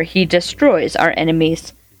fire, He destroys our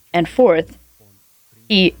enemies. And fourth,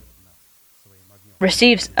 He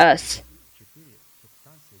receives us.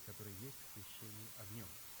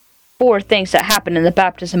 4 things that happen in the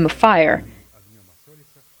baptism of fire.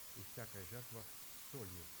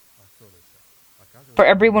 For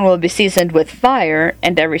everyone will be seasoned with fire,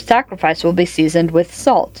 and every sacrifice will be seasoned with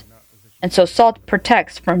salt. And so salt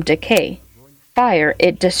protects from decay. Fire,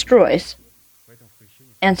 it destroys.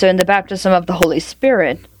 And so in the baptism of the Holy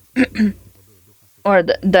Spirit, or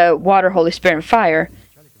the water, Holy Spirit, and fire,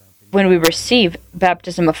 when we receive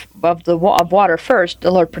baptism of water first,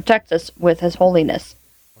 the Lord protects us with His holiness.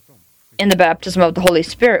 In the baptism of the Holy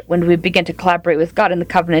Spirit, when we begin to collaborate with God in the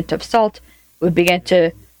covenant of salt, we begin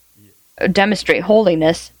to demonstrate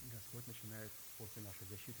holiness.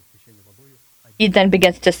 He then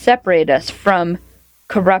begins to separate us from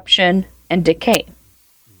corruption and decay.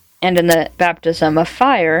 And in the baptism of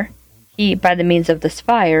fire, He, by the means of this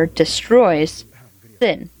fire, destroys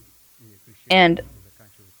sin. And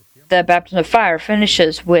the baptism of fire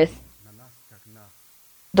finishes with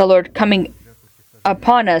the Lord coming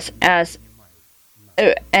upon us as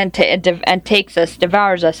and takes us,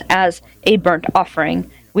 devours us as a burnt offering.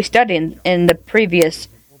 We studied in the previous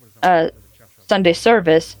Sunday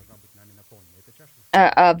service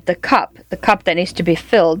of the cup that needs to be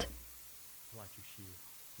filled.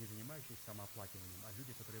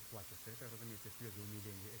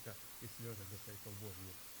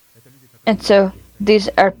 And so these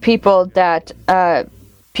are people that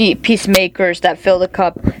peacemakers that fill the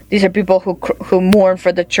cup. These are people who mourn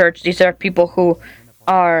for the church. These are people who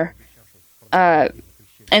are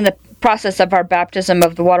in the process of our baptism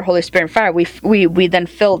of the water, Holy Spirit, and fire. We then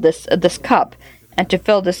fill this cup, and to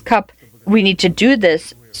fill this cup, we need to do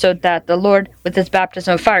this so that the Lord, with His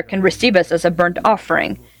baptism of fire, can receive us as a burnt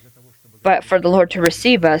offering. But for the Lord to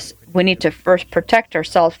receive us, we need to first protect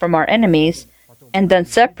ourselves from our enemies, and then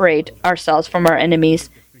separate ourselves from our enemies,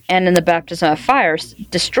 and in the baptism of fire,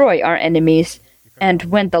 destroy our enemies. And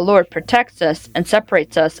when the Lord protects us and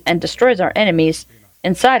separates us and destroys our enemies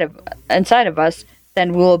inside of us,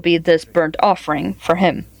 then we will be this burnt offering for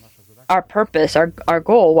Him. Our purpose, our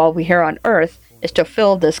goal while we're here on earth, is to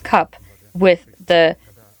fill this cup with the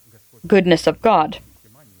goodness of God.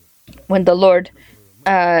 When the Lord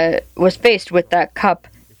was faced with that cup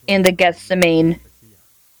in the Gethsemane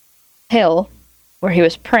hill, where He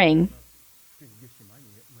was praying,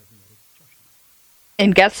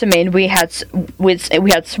 in Gethsemane we had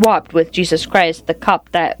swapped with Jesus Christ the cup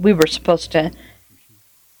that we were supposed to,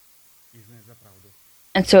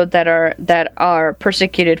 and so that are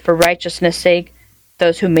persecuted for righteousness' sake,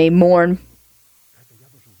 those who may mourn.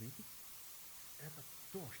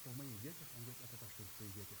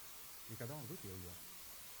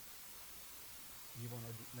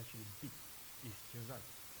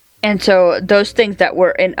 And so those things that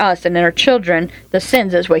were in us and in our children, the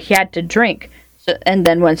sins, is what He had to drink. So, and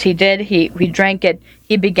then once He did, he drank it.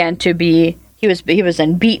 He began to be. He was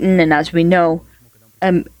then beaten, and as we know,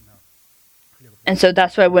 and so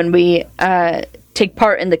that's why when we take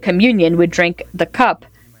part in the communion, we drink the cup.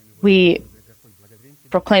 We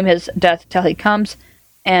proclaim His death till He comes,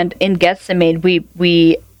 and in Gethsemane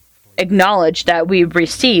we acknowledge that we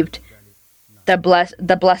received the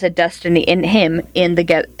blessed destiny in Him in the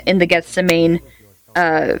Gethsemane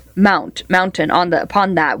mountain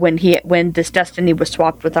upon that when this destiny was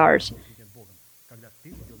swapped with ours.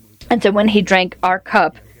 And so when He drank our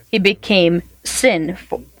cup, He became sin,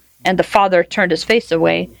 and the Father turned His face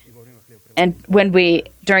away. And when we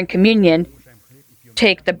during communion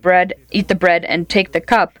eat the bread and take the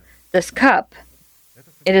cup, this cup,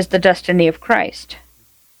 it is the destiny of Christ.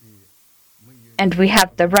 And we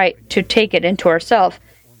have the right to take it into ourselves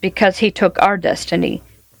because He took our destiny,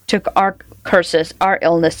 took our curses, our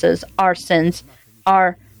illnesses, our sins,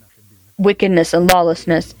 our wickedness and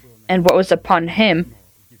lawlessness, and what was upon Him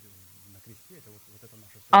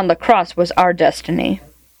on the cross was our destiny.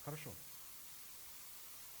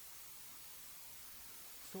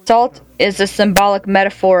 Salt is a symbolic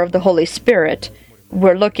metaphor of the Holy Spirit.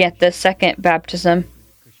 We're looking at the second baptism,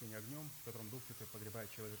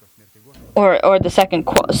 or the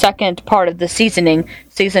second part of the seasoning,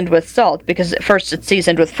 seasoned with salt, because at first it's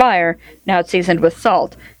seasoned with fire, now it's seasoned with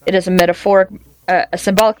salt. It is a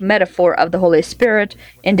symbolic metaphor of the Holy Spirit,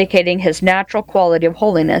 indicating His natural quality of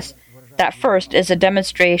holiness. That first is a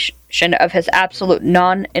demonstration of His absolute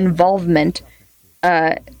non-involvement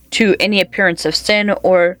to any appearance of sin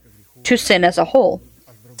or to sin as a whole.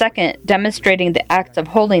 Second, demonstrating the acts of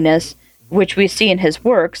holiness which we see in His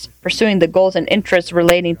works, pursuing the goals and interests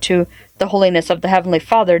relating to the holiness of the Heavenly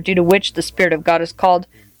Father, due to which the Spirit of God is called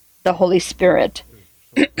the Holy Spirit.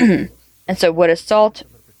 And so what is salt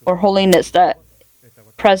or holiness that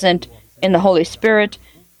present in the Holy Spirit?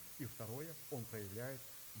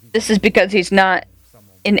 This is because He's not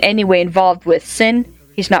in any way involved with sin,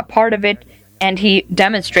 He's not part of it, and He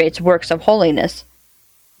demonstrates works of holiness.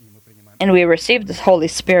 And we receive this Holy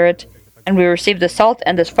Spirit, and we receive the salt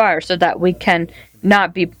and this fire so that we can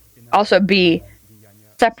not be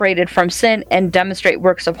separated from sin and demonstrate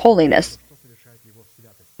works of holiness.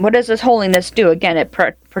 What does this holiness do? Again, it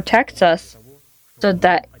protects us so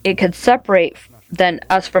that it could separate then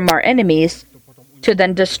us from our enemies, to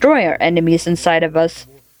then destroy our enemies inside of us,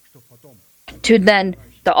 to then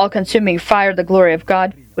the all-consuming fire, the glory of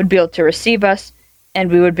God, would be able to receive us,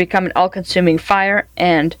 and we would become an all-consuming fire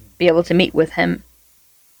and be able to meet with Him.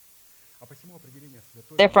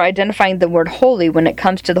 Therefore, identifying the word holy when it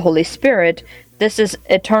comes to the Holy Spirit, this is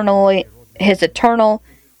His eternal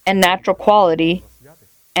and natural quality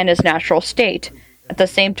and His natural state. At the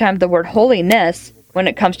same time, the word holiness, when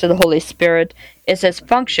it comes to the Holy Spirit, is His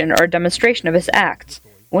function or demonstration of His acts.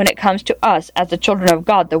 When it comes to us as the children of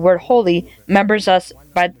God, the word holy members us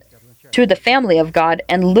to the family of God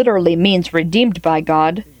and literally means redeemed by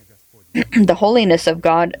God. The holiness of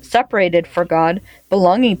God, separated for God,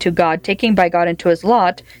 belonging to God, taking by God into His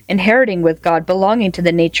lot, inheriting with God, belonging to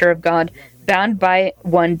the nature of God, bound by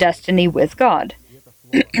one destiny with God.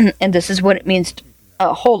 And this is what it means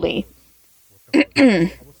holy.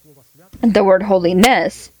 The word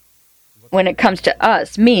holiness, when it comes to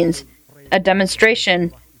us, means a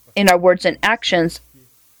demonstration in our words and actions,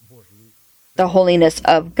 the holiness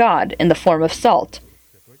of God in the form of salt.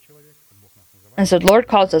 And so the Lord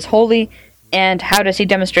calls us holy, and how does He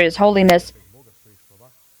demonstrate His holiness?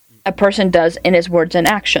 A person does in his words and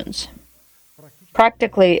actions.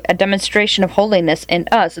 Practically, a demonstration of holiness in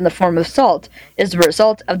us in the form of salt is the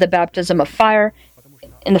result of the baptism of fire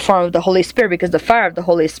in the form of the Holy Spirit, because the fire of the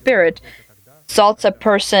Holy Spirit salts a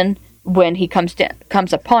person when he comes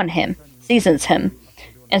upon him, seasons him.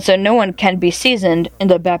 And so no one can be seasoned in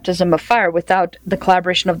the baptism of fire without the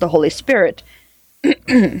collaboration of the Holy Spirit.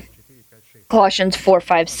 Colossians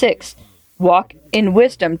 4:5-6. Walk in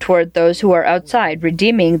wisdom toward those who are outside,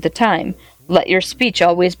 redeeming the time. Let your speech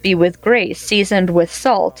always be with grace, seasoned with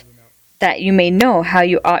salt, that you may know how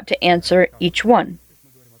you ought to answer each one.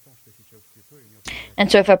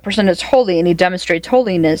 And so if a person is holy and he demonstrates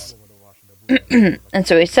holiness, and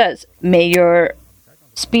so he says, may your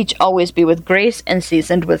speech always be with grace and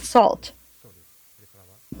seasoned with salt.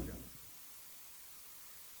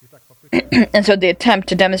 And so the attempt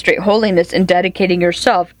to demonstrate holiness in dedicating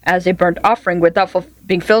yourself as a burnt offering without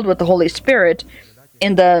being filled with the Holy Spirit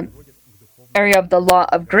in the area of the law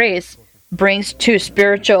of grace brings to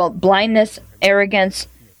spiritual blindness, arrogance,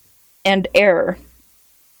 and error.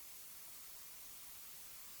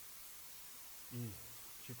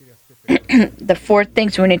 The four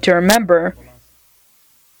things we need to remember,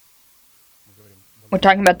 we're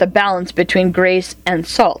talking about the balance between grace and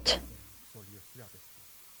salt.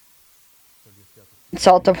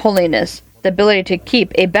 Salt of holiness. The ability to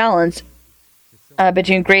keep a balance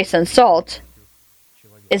between grace and salt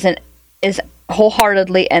is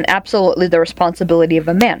wholeheartedly and absolutely the responsibility of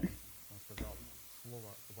a man.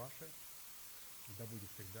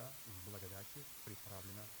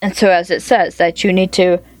 And so as it says, that you need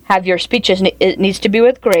to have your speeches, it needs to be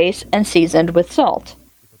with grace and seasoned with salt.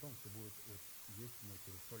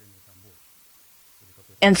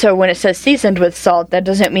 And so when it says seasoned with salt, that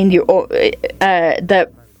doesn't mean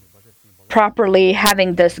that properly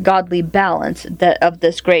having this godly balance of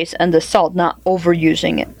this grace and the salt, not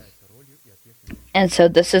overusing it. And so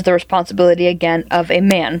this is the responsibility again of a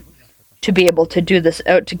man, to be able to do this,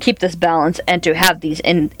 to keep this balance and to have these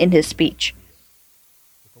in his speech.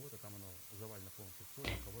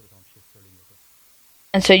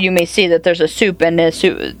 And so you may see that there's a soup, and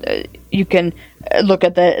you can look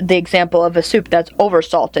at the example of a soup that's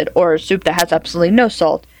oversalted, or a soup that has absolutely no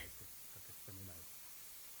salt.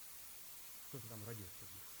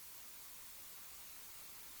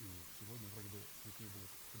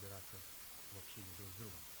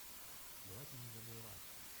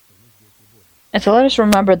 And so let us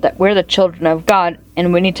remember that we're the children of God,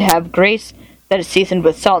 and we need to have grace that is seasoned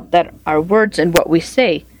with salt, that our words and what we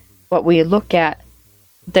say, what we look at,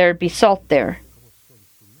 there be salt there.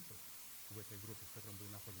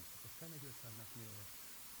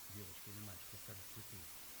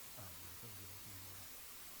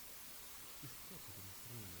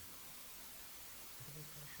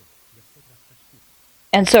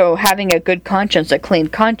 And so having a good conscience, a clean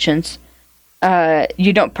conscience,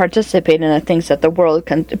 you don't participate in the things that the world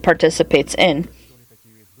participates in.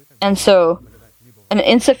 And so an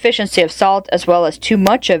insufficiency of salt as well as too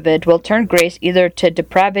much of it will turn grace either to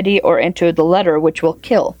depravity or into the letter, which will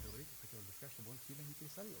kill.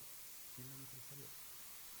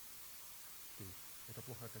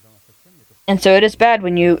 And so it is bad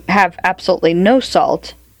when you have absolutely no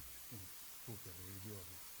salt.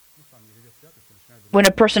 When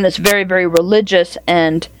a person is very, very religious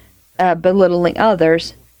and belittling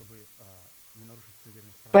others.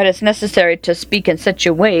 But it's necessary to speak in such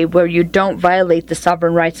a way where you don't violate the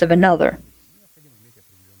sovereign rights of another.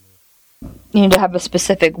 You need to have a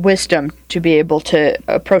specific wisdom to be able to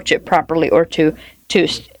approach it properly, or to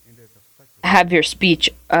have your speech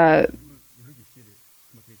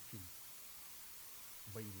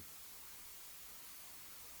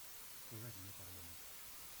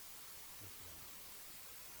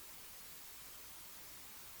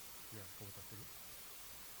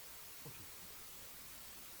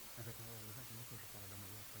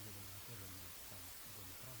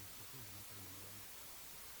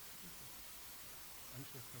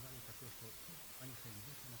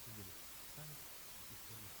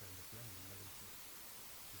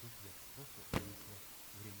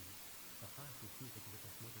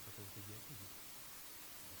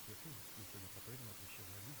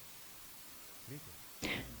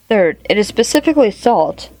Third, it is specifically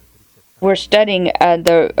salt. We're studying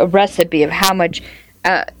the recipe of how much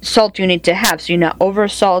salt you need to have, so you're not over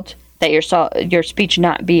salt, that your speech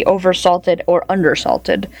not be over salted or under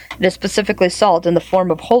salted. It is specifically salt in the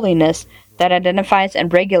form of holiness that identifies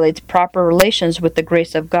and regulates proper relations with the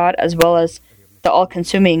grace of God, as well as the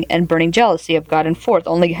all-consuming and burning jealousy of God. And fourth,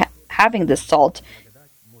 only having this salt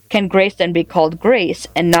can grace then be called grace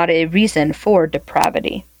and not a reason for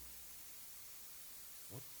depravity.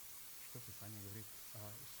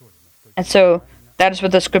 And so that is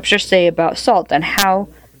what the scriptures say about salt and how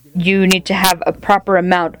you need to have a proper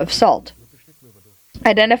amount of salt.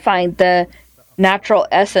 Identifying the natural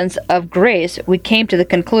essence of grace, we came to the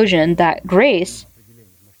conclusion that grace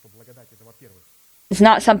is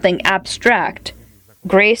not something abstract.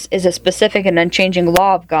 Grace is a specific and unchanging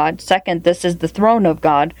law of God. Second, this is the throne of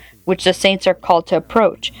God, which the saints are called to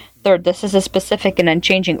approach. Third, this is a specific and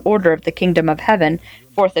unchanging order of the kingdom of heaven.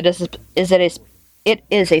 Fourth, it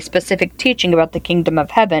is a specific teaching about the kingdom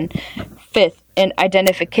of heaven. Fifth, an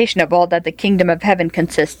identification of all that the kingdom of heaven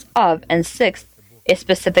consists of. And sixth, a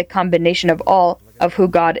specific combination of all of who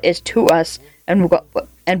God is to us and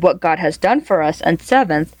what God has done for us. And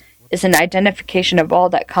seventh is an identification of all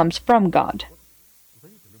that comes from God.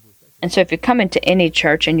 And so if you come into any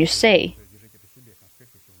church and you say,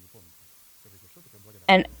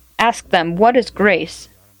 and ask them, what is grace?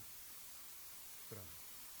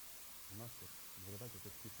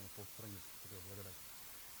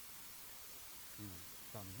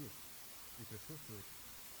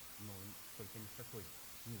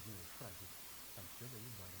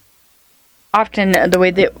 Often the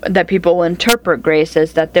way that people will interpret grace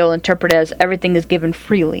is that they'll interpret it as everything is given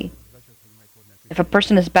freely. If a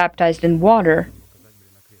person is baptized in water,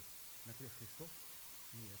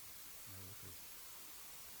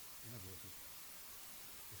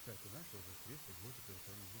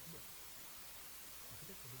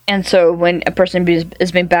 and so when a person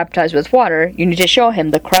is being baptized with water, you need to show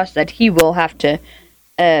him the cross that he will have to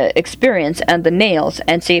experience and the nails,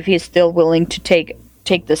 and see if he's still willing to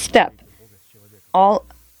take the step. All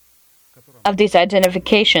of these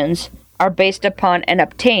identifications are based upon and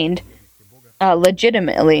obtained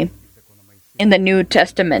legitimately in the New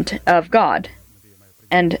Testament of God.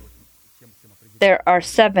 And there are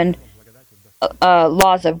 7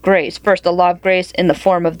 laws of grace. First, the law of grace in the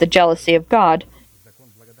form of the jealousy of God.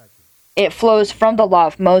 It flows from the law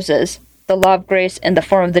of Moses. The law of grace in the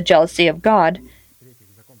form of the jealousy of God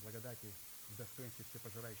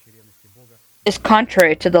is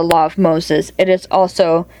contrary to the law of Moses. It is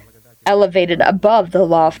also elevated above the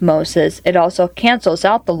law of Moses. It also cancels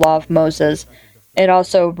out the law of Moses. It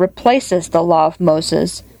also replaces the law of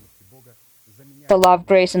Moses. The law of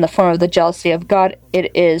grace in the form of the jealousy of God,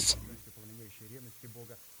 it is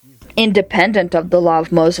independent of the law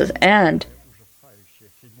of Moses, and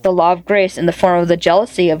the law of grace in the form of the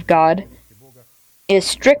jealousy of God is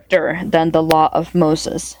stricter than the law of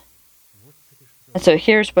Moses. And so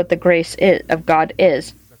here's what the grace of God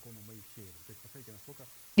is.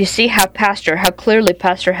 You see how clearly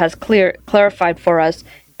Pastor has clarified for us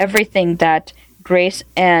everything that grace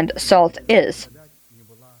and salt is.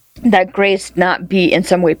 That grace not be in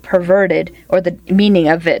some way perverted, or the meaning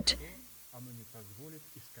of it.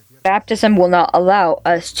 Baptism will not allow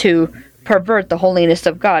us to pervert the holiness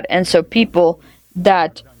of God. And so people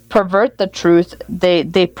that pervert the truth,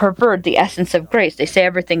 they pervert the essence of grace. They say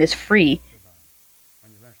everything is free.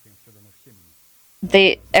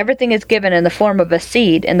 Everything is given in the form of a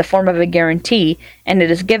seed, in the form of a guarantee, and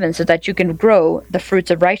it is given so that you can grow the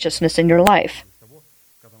fruits of righteousness in your life.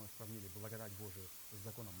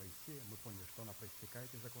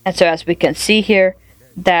 And so as we can see here,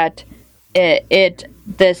 that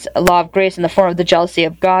this law of grace in the form of the jealousy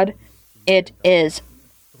of God, it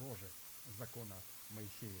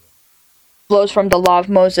flows from the law of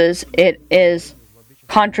Moses. It is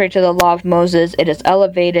contrary to the law of Moses. It is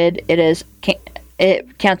elevated. It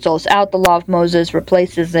It cancels out the law of Moses,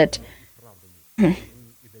 replaces it.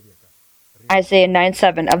 Isaiah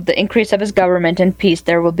 9:7, of the increase of his government and peace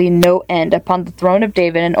there will be no end upon the throne of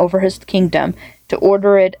David and over his kingdom, to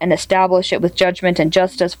order it and establish it with judgment and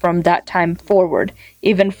justice from that time forward.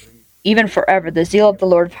 Even forever, the zeal of the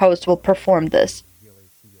Lord of hosts will perform this.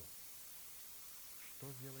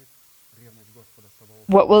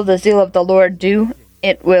 What will the zeal of the Lord do?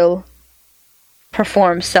 It will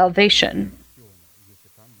perform salvation.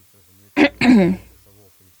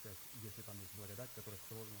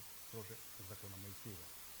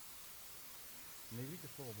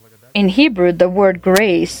 In Hebrew, the word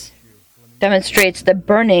grace demonstrates the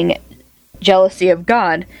burning jealousy of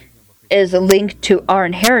God is linked to our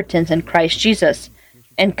inheritance in Christ Jesus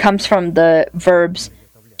and comes from the verbs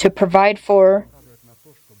to provide for,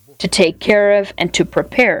 to take care of, and to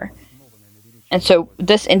prepare. And so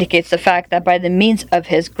this indicates the fact that by the means of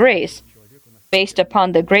his grace, based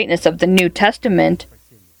upon the greatness of the New Testament,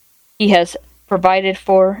 he has provided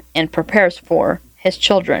for and prepares for his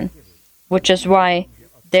children, which is why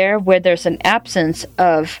there where there's an absence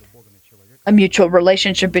of a mutual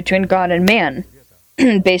relationship between God and man,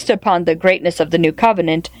 based upon the greatness of the new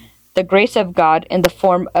covenant, the grace of God in the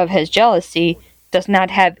form of his jealousy does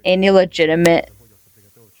not have any legitimate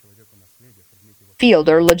field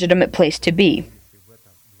or legitimate place to be.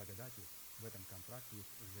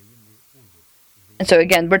 And so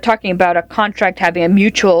again, we're talking about a contract having a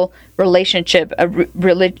mutual relationship, a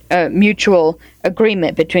mutual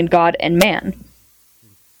agreement between God and man,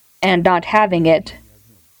 and not having it.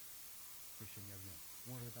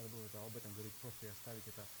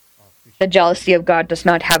 The jealousy of God does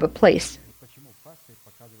not have a place.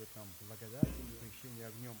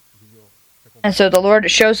 And so the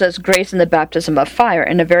Lord shows us grace in the baptism of fire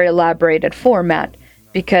in a very elaborated format,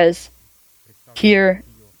 because here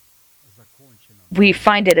we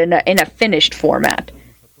find it in a finished format.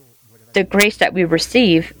 The grace that we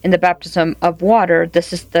receive in the baptism of water,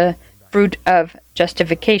 this is the fruit of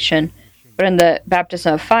justification. But in the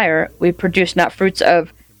baptism of fire, we produce not fruits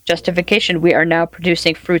of justification, we are now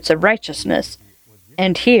producing fruits of righteousness.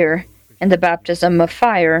 And here, in the baptism of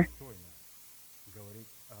fire,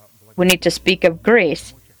 we need to speak of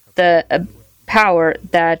grace, the power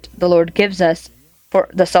that the Lord gives us for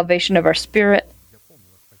the salvation of our spirit,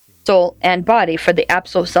 soul, and body, for the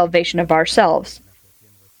absolute salvation of ourselves,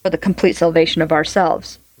 for the complete salvation of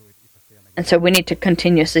ourselves. And so we need to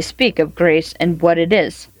continuously speak of grace and what it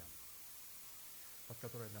is.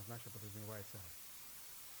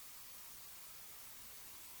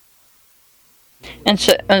 And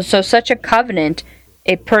so such a covenant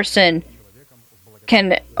a person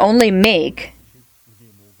can only make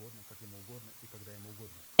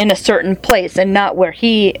in a certain place and not where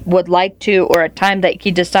he would like to or a time that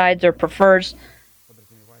he decides or prefers.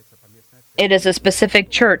 It is a specific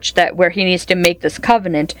church that where he needs to make this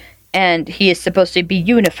covenant, and he is supposed to be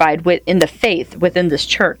unified in the faith within this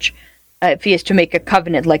church if he is to make a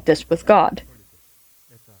covenant like this with God.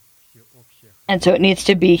 And so he needs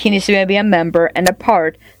to be a member and a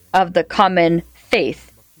part of the common faith.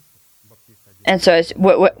 And so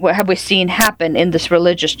what have we seen happen in this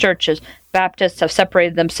religious churches? Baptists have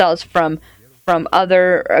separated themselves from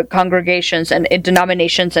other congregations and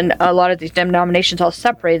denominations, and a lot of these denominations all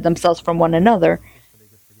separated themselves from one another.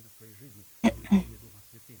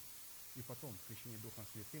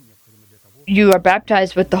 You are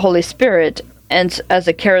baptized with the Holy Spirit, and as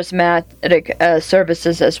a charismatic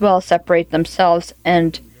services as well separate themselves,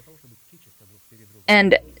 and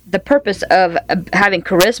the purpose of having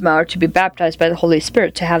charisma, or to be baptized by the Holy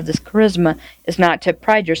Spirit, to have this charisma, is not to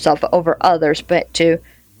pride yourself over others, but to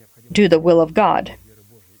do the will of God.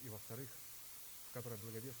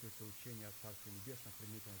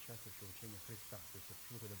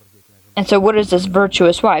 And so what is this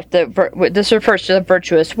virtuous wife? This refers to the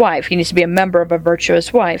virtuous wife. He needs to be a member of a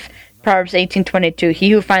virtuous wife. Proverbs 18:22, he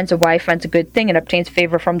who finds a wife finds a good thing and obtains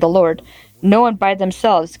favor from the Lord. No one by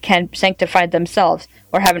themselves can sanctify themselves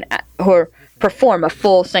or perform a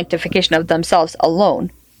full sanctification of themselves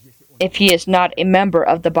alone if he is not a member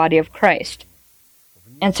of the body of Christ.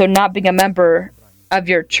 And so not being a member of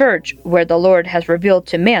your church where the Lord has revealed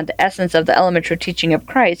to man the essence of the elementary teaching of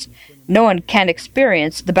Christ, no one can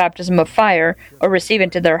experience the baptism of fire or receive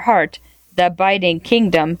into their heart the abiding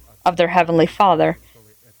kingdom of their heavenly Father.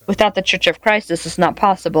 Without the Church of Christ, this is not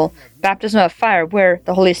possible. Baptism of fire, where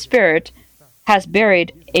the Holy Spirit has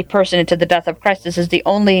buried a person into the death of Christ, this is the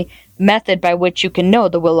only method by which you can know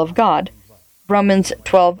the will of God. Romans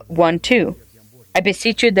 12:1-2. I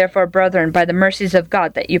beseech you, therefore, brethren, by the mercies of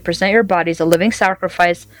God, that you present your bodies a living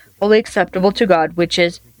sacrifice, wholly acceptable to God, which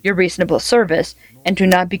is your reasonable service, and do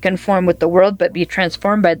not be conformed with the world, but be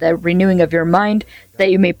transformed by the renewing of your mind,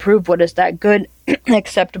 that you may prove what is that good,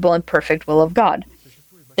 acceptable, and perfect will of God.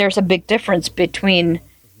 There's a big difference between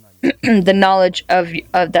the knowledge of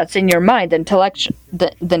that's in your mind,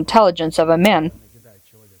 the intelligence of a man,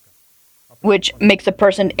 which makes a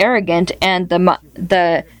person arrogant, and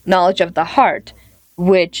the knowledge of the heart,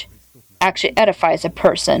 which actually edifies a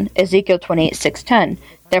person. Ezekiel 28:6-10.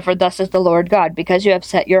 Therefore, thus is the Lord God, because you have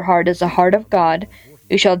set your heart as the heart of God,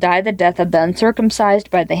 you shall die the death of the uncircumcised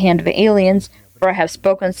by the hand of aliens, for I have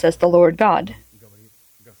spoken, says the Lord God.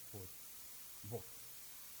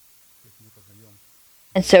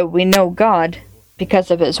 And so we know God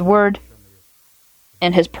because of His Word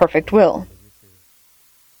and His perfect will.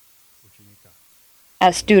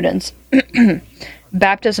 As students,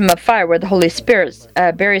 baptism of fire, where the Holy Spirit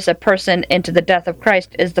buries a person into the death of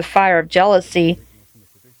Christ, is the fire of jealousy.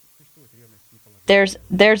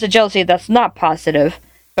 There's a jealousy that's not positive,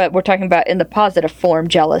 but we're talking about in the positive form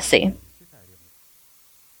jealousy.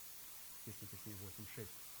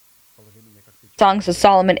 Songs of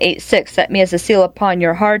Solomon 8:6. Set me as a seal upon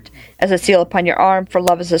your heart, as a seal upon your arm, for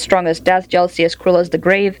love is as strong as death, jealousy as cruel as the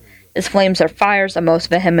grave. Its flames are fires, a most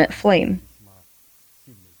vehement flame.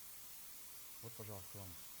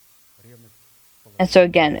 And so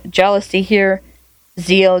again, jealousy here,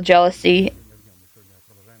 zeal, jealousy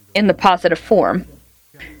in the positive form.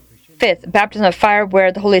 Fifth, baptism of fire,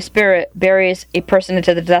 where the Holy Spirit buries a person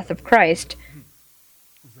into the death of Christ,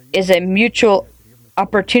 is a mutual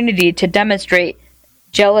opportunity to demonstrate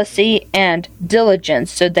jealousy and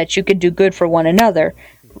diligence so that you could do good for one another.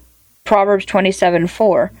 Proverbs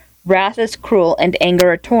 27:4. Wrath is cruel and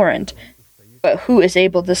anger a torrent, but who is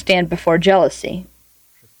able to stand before jealousy?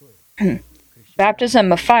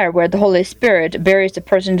 Baptism of fire, where the Holy Spirit buries the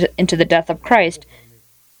person into the death of Christ,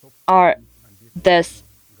 are this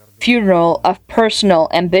funeral of personal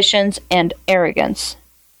ambitions and arrogance.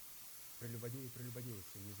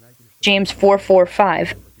 James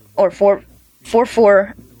 4:4-5, or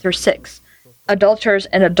 4:4-6. Adulterers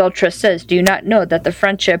and adulteresses, do you not know that the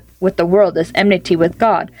friendship with the world is enmity with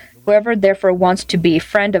God? Whoever therefore wants to be a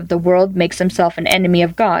friend of the world makes himself an enemy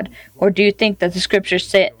of God. Or do you think that the Scripture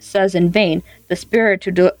says in vain, the Spirit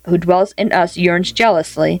who dwells in us yearns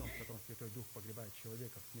jealously?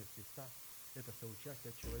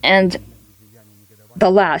 And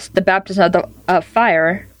the baptism of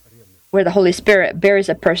fire, where the Holy Spirit buries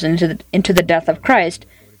a person into the death of Christ,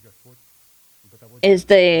 is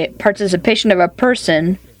the participation of a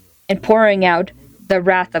person in pouring out the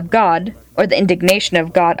wrath of God, or the indignation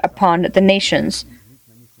of God, upon the nations.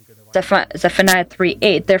 Zephaniah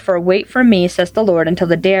 3:8. Therefore wait for me, says the Lord, until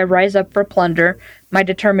the day I rise up for plunder. My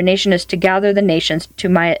determination is to gather the nations to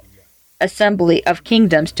my assembly of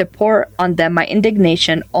kingdoms, to pour on them my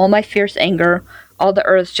indignation, all my fierce anger. All the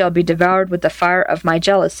earth shall be devoured with the fire of my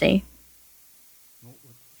jealousy.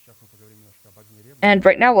 And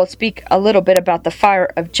right now we'll speak a little bit about the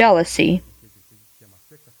fire of jealousy.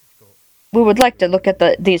 We would like to look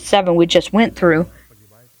at these 7 we just went through.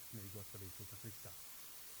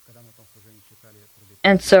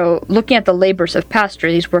 And so, looking at the labors of pastor,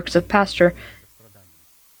 these works of pastor,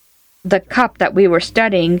 the cup that we were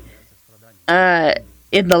studying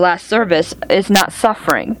in the last service is not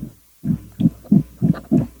suffering.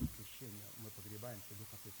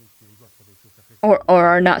 Or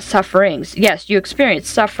are not sufferings. Yes, you experience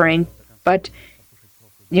suffering, but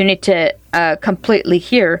you need to completely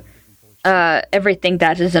hear everything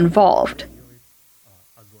that is involved.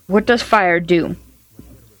 What does fire do?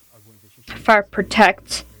 Fire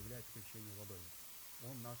protects.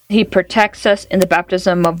 He protects us in the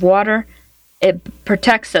baptism of water. It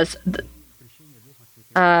protects us.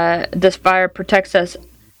 This fire protects us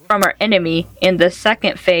from our enemy in the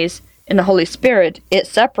second phase. In the Holy Spirit, it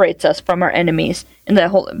separates us from our enemies in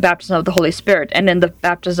the baptism of the Holy Spirit. And in the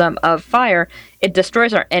baptism of fire, it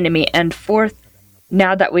destroys our enemy. And fourth,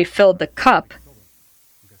 now that we've filled the cup,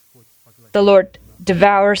 the Lord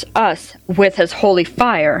devours us with His holy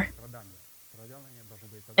fire.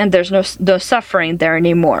 And there's no suffering there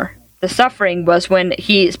anymore. The suffering was when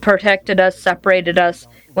He protected us, separated us,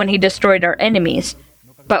 when He destroyed our enemies.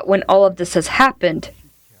 But when all of this has happened,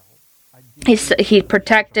 He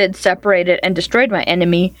protected, separated, and destroyed my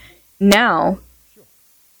enemy. Now,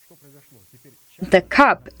 the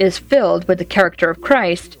cup is filled with the character of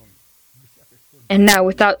Christ. And now,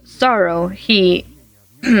 without sorrow,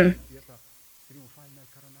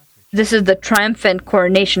 this is the triumphant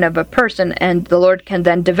coronation of a person, and the Lord can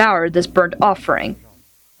then devour this burnt offering.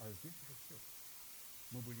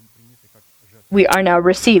 We are now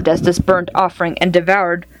received as this burnt offering and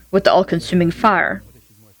devoured with the all-consuming fire.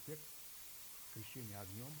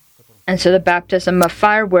 And so the baptism of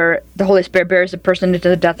fire, where the Holy Spirit bears a person into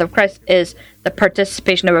the death of Christ, is the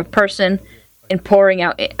participation of a person in pouring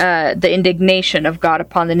out the indignation of God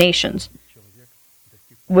upon the nations.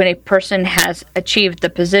 When a person has achieved the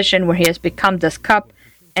position where he has become this cup,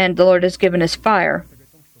 and the Lord has given us fire,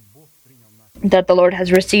 that the Lord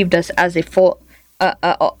has received us as a full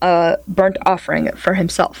burnt offering for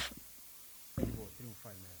himself.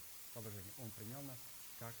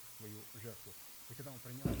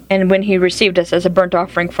 And when he received us as a burnt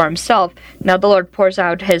offering for himself, now the Lord pours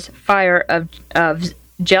out his fire of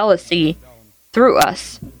jealousy through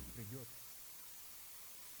us.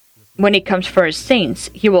 When he comes for his saints,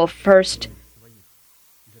 he will first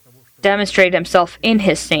demonstrate himself in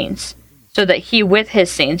his saints, so that he with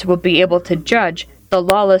his saints will be able to judge the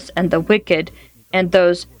lawless and the wicked and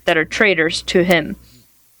those that are traitors to him,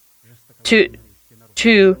 to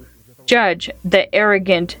judge the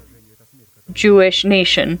arrogant Jewish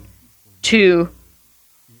nation,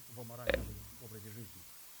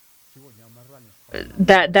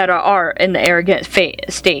 that are in the arrogant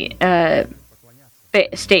state,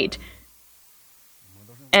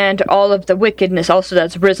 and all of the wickedness also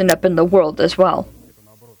that's risen up in the world as well.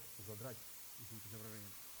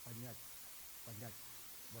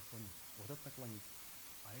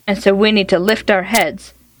 And so we need to lift our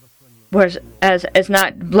heads, whereas as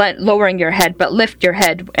not lowering your head, but lift your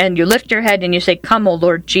head. And you lift your head and you say, "Come, O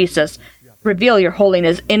Lord Jesus, reveal your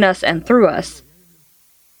holiness in us and through us."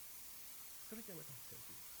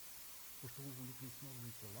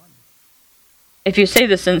 If you say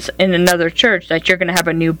this in another church, that you're going to have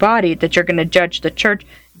a new body, that you're going to judge the church,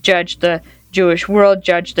 judge the Jewish world,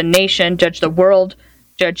 judge the nation, judge the world,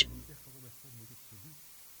 judge...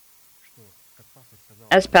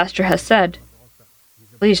 As Pastor has said,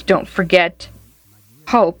 please don't forget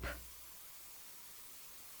hope.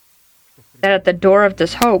 That at the door of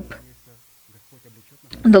this hope,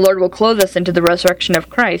 the Lord will clothe us into the resurrection of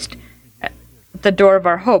Christ. At the door of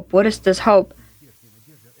our hope. What is this hope?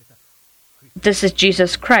 This is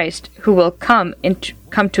Jesus Christ, who will come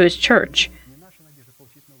to his church.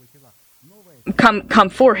 Come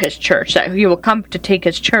for his church. That he will come to take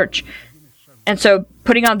his church. And so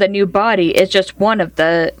putting on the new body is just one of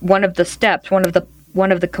the steps,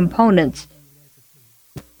 one of the components.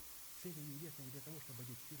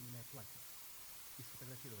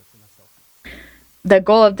 The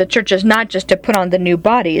goal of the church is not just to put on the new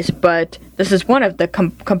bodies, but this is one of the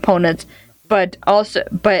components. But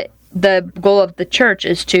the goal of the church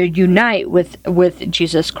is to unite with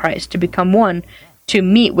Jesus Christ, to become one, to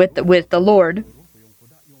meet with the Lord.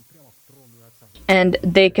 And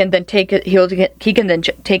they can then take it. He can then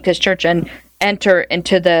take his church and enter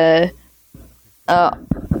into the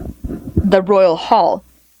royal hall.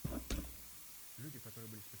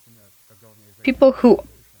 People who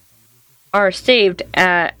are saved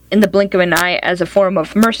in the blink of an eye as a form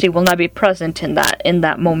of mercy will not be present in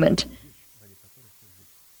that moment.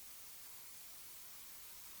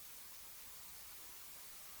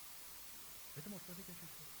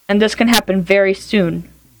 And this can happen very soon.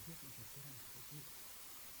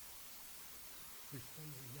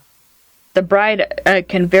 The bride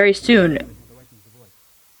can very soon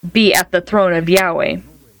be at the throne of Yahweh.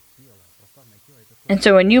 And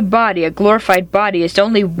so a new body, a glorified body, is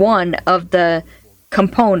only one of the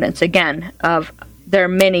components, again, of there are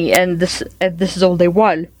many, and this is only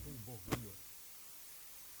one.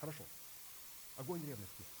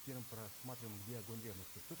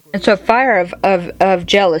 And so fire of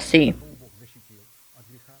jealousy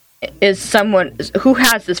is someone who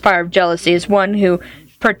has this fire of jealousy, is one who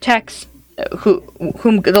protects,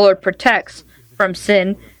 whom the Lord protects from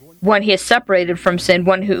sin, one he is separated from sin,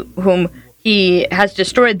 one whom he has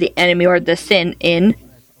destroyed the enemy or the sin in.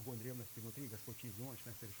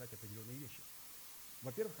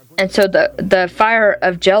 And so the fire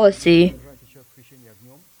of jealousy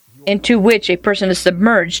into which a person is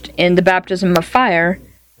submerged in the baptism of fire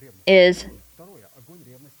is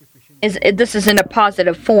this is in a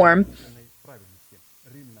positive form.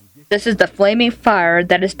 This is the flaming fire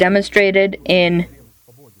that is demonstrated in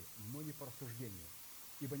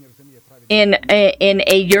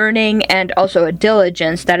a yearning and also a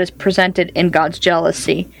diligence that is presented in God's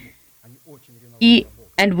jealousy.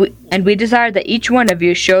 And we desire that each one of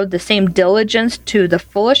you show the same diligence to the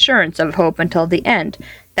full assurance of hope until the end,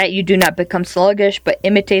 that you do not become sluggish, but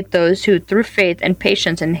imitate those who through faith and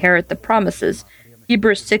patience inherit the promises.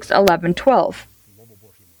 Hebrews 6:11-12.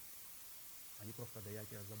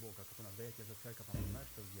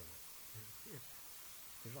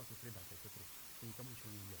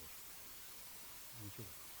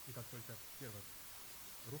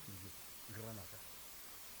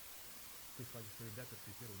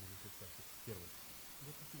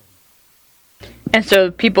 And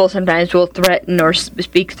so people sometimes will threaten or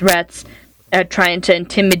speak threats, trying to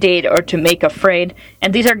intimidate or to make afraid.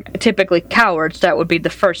 And these are typically cowards that would be the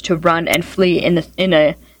first to run and flee in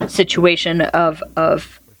a situation of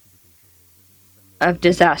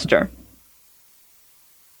disaster.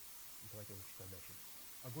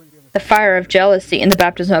 The fire of jealousy in the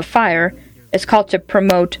baptism of fire is called to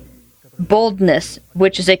promote boldness,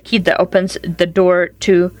 which is a key that opens the door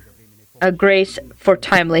to a grace for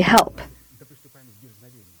timely help.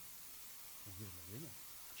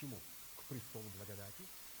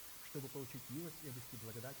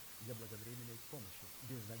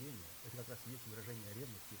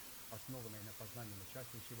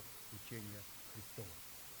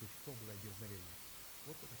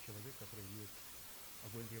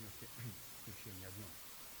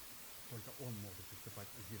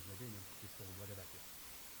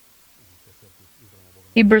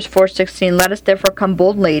 Hebrews 4:16, let us therefore come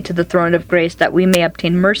boldly to the throne of grace, that we may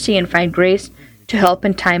obtain mercy and find grace to help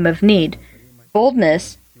in time of need.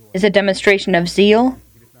 Boldness is a demonstration of zeal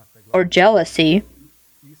or jealousy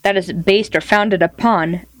that is based or founded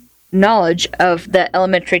upon knowledge of the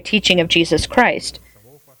elementary teaching of Jesus Christ.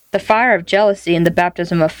 The fire of jealousy in the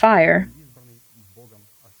baptism of fire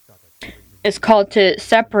is called to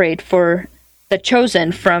separate for the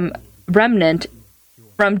chosen from remnant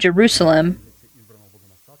from Jerusalem,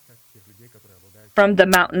 from the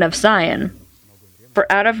mountain of Zion.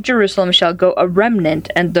 For out of Jerusalem shall go a remnant,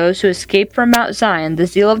 and those who escape from Mount Zion, the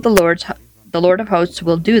zeal of the Lord of hosts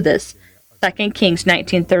will do this. 2 Kings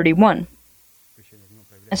 19:31.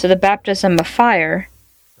 And so the baptism of fire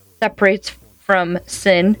separates from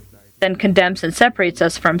sin, then condemns and separates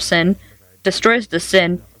us from sin, destroys the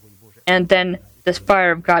sin, and then this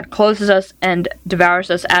fire of God closes us and devours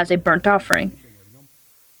us as a burnt offering.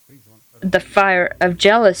 The fire of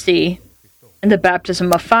jealousy in the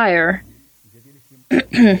baptism of fire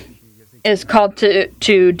is called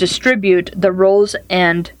to distribute the roles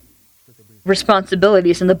and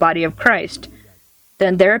responsibilities in the body of Christ.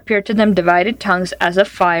 Then there appeared to them divided tongues as of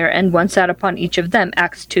fire, and one sat upon each of them.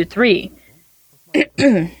 Acts 2:3.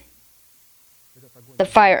 The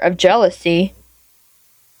fire of jealousy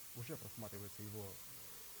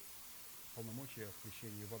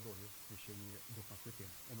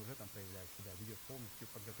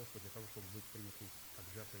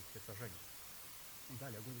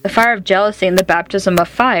in the baptism of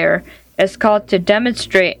fire is called to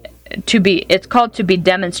be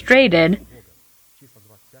demonstrated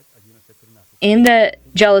in the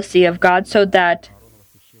jealousy of God, so that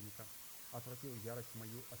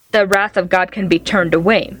the wrath of God can be turned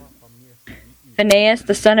away. Phinehas,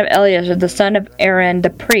 the son of Eleazar, the son of Aaron the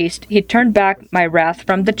priest, he turned back my wrath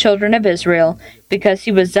from the children of Israel, because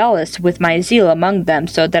he was zealous with my zeal among them,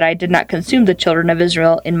 so that I did not consume the children of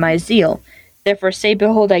Israel in my zeal. Therefore say,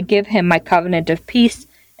 behold, I give him my covenant of peace,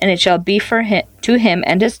 and it shall be for him, to him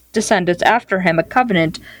and his descendants after him, a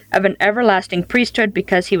covenant of an everlasting priesthood,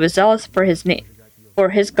 because he was zealous for his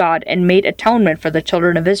God, and made atonement for the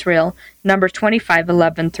children of Israel. Numbers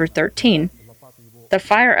 25:11-13. The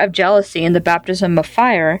fire of jealousy in the baptism of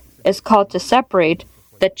fire is called to separate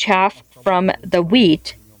the chaff from the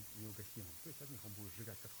wheat.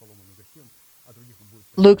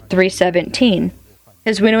 Luke 3:17.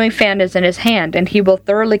 His winnowing fan is in his hand, and he will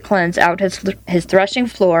thoroughly cleanse out his threshing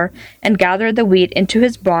floor, and gather the wheat into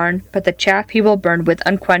his barn, but the chaff he will burn with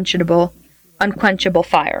unquenchable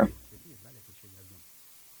fire.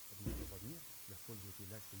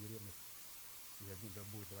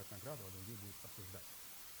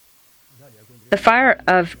 The fire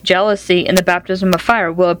of jealousy in the baptism of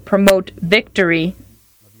fire will promote victory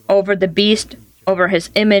over the beast, over his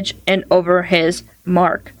image, and over his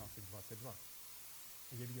mark.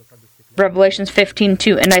 Revelations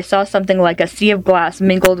 15:2, and I saw something like a sea of glass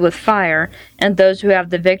mingled with fire, and those who have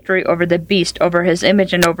the victory over the beast, over his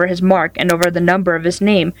image, and over his mark, and over the number of his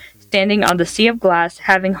name, standing on the sea of glass,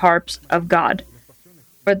 having harps of God.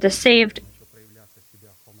 For the saved,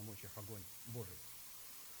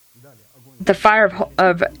 the fire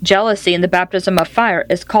of jealousy in the baptism of fire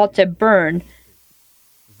is called to burn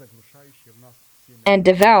and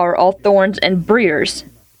devour all thorns and briars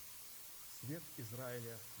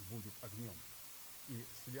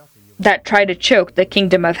that try to choke the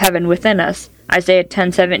kingdom of heaven within us. Isaiah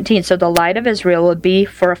 10:17. So the light of Israel will be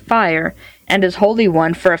for a fire, and his Holy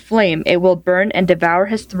One for a flame. It will burn and devour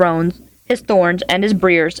his thorns, and his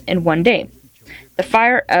briars in one day. The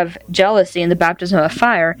fire of jealousy in the baptism of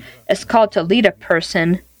fire is called to lead a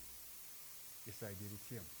person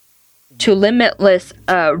to limitless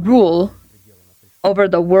rule over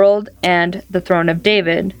the world and the throne of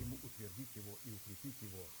David,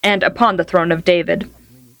 and upon the throne of David.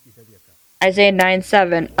 Isaiah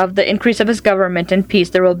 9:7, of the increase of his government and peace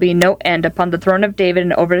there will be no end upon the throne of David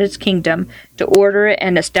and over his kingdom, to order it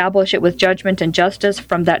and establish it with judgment and justice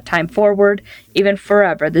from that time forward, even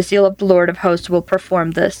forever. The zeal of the Lord of hosts will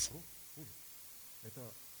perform this.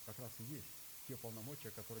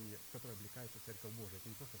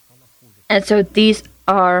 And so these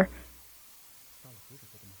are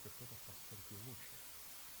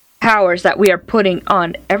powers that we are putting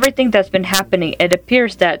on everything that's been happening. It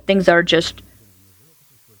appears that things are just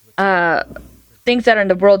things that are in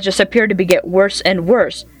the world just appear to be get worse and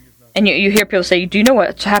worse. And you hear people say, "Do you know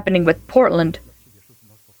what's happening with Portland?"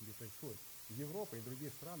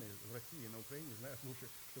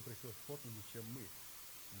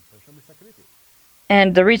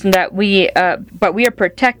 And the reason that we are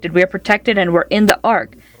protected and we're in the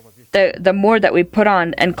ark. The more that we put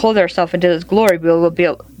on and clothe ourselves into this glory,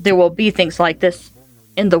 there will be things like this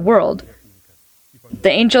in the world. The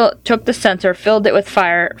angel took the censer, filled it with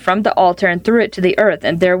fire from the altar, and threw it to the earth,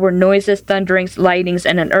 and there were noises, thunderings, lightnings,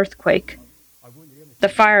 and an earthquake. The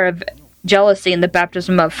fire of jealousy in the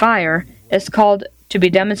baptism of fire is called to be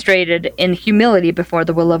demonstrated in humility before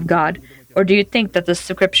the will of God. Or do you think that the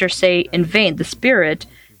scriptures say in vain, the Spirit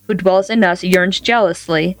who dwells in us yearns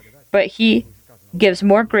jealously, but he gives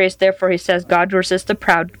more grace, therefore he says, God resists the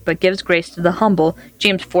proud, but gives grace to the humble.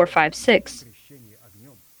 James 4:5-6.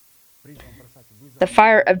 The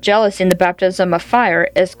fire of jealousy in the baptism of fire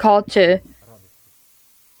is called to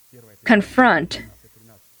confront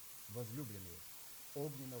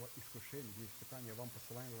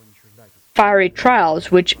fiery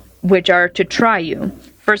trials which are to try you.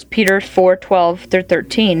 1 Peter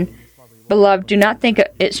 4:12-13. Beloved, do not think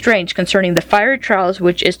it strange concerning the fiery trials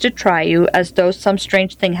which is to try you, as though some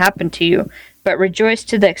strange thing happened to you, but rejoice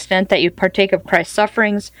to the extent that you partake of Christ's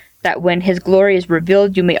sufferings, that when his glory is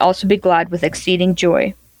revealed you may also be glad with exceeding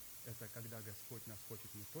joy.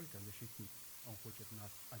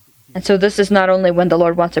 And so this is not only when the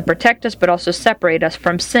Lord wants to protect us, but also separate us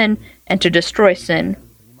from sin and to destroy sin.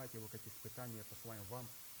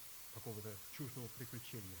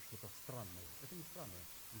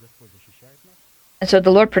 And so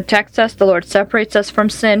the Lord protects us, the Lord separates us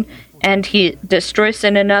from sin, and he destroys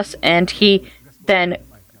sin in us, and he then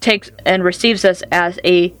takes and receives us as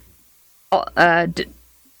an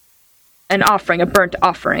offering, a burnt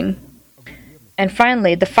offering. And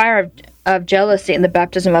finally, the fire of jealousy in the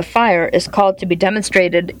baptism of fire is called to be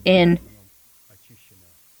demonstrated in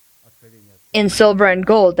silver and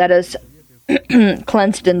gold that is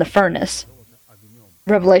cleansed in the furnace.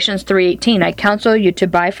 Revelations 3:18, I counsel you to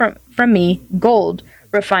buy from me gold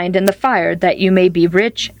refined in the fire, that you may be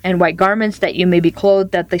rich, and white garments, that you may be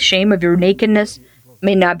clothed, that the shame of your nakedness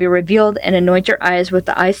may not be revealed, and anoint your eyes with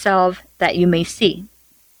the eye salve, that you may see.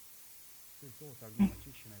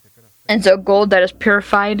 And so gold that is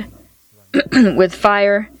purified with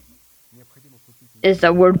fire is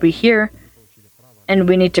the word we hear, and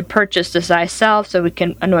we need to purchase this eye salve so we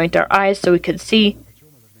can anoint our eyes so we can see.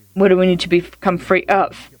 What do we need to become free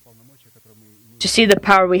of? To see the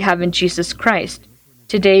power we have in Jesus Christ.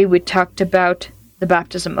 Today we talked about the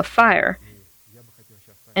baptism of fire.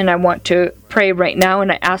 And I want to pray right now,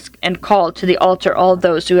 and I ask and call to the altar all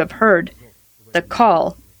those who have heard the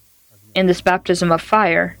call in this baptism of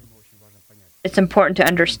fire. It's important to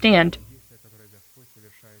understand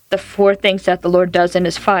the four things that the Lord does in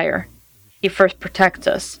his fire. He first protects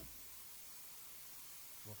us.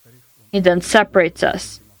 He then separates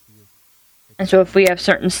us. And so if we have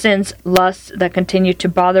certain sins, lusts that continue to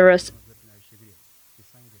bother us,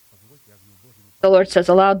 the Lord says,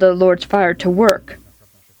 allow the Lord's fire to work.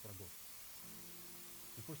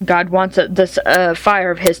 God wants this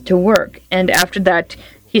fire of his to work. And after that,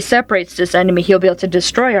 he separates this enemy. He'll be able to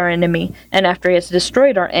destroy our enemy. And after he has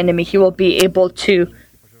destroyed our enemy, he will be able to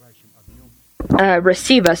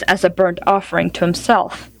receive us as a burnt offering to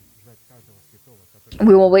himself.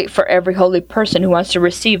 We will wait for every holy person who wants to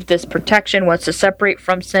receive this protection, wants to separate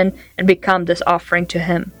from sin, and become this offering to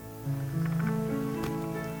him.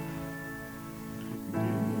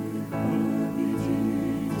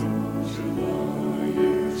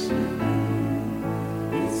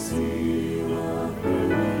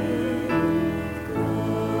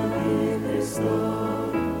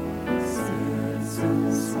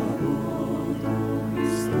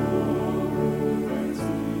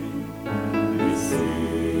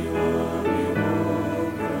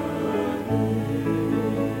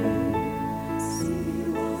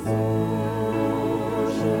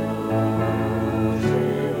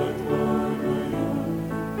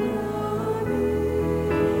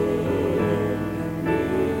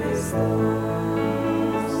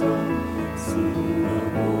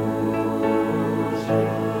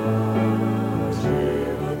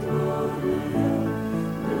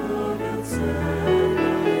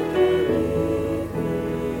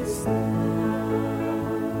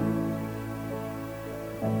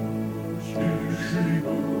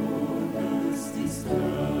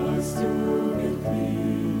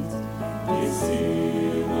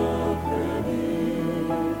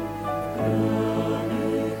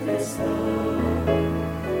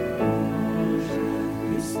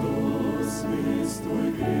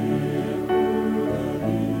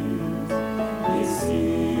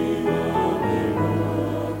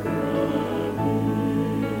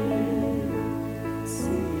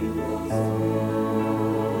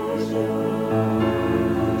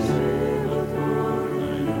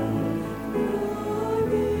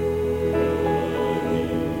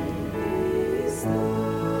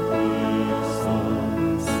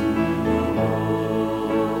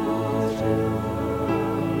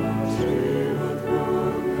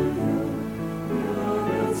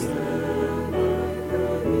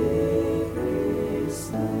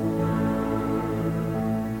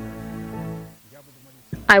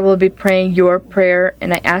 I will be praying your prayer,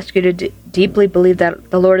 and I ask you to deeply believe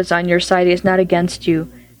that the Lord is on your side. He is not against you.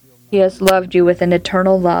 He has loved you with an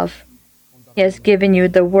eternal love. He has given you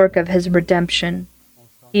the work of His redemption.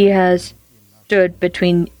 He has stood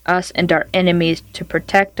between us and our enemies to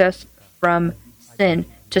protect us from sin,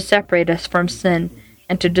 to separate us from sin,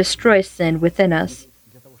 and to destroy sin within us,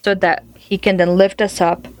 so that He can then lift us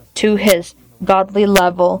up to His godly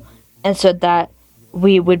level, and so that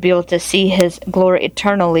we would be able to see His glory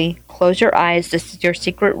eternally. Close your eyes. This is your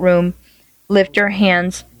secret room. Lift your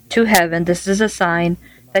hands to heaven. This is a sign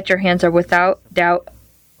that your hands are without doubt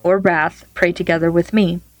or wrath. Pray together with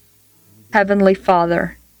me. Heavenly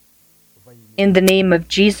Father, in the name of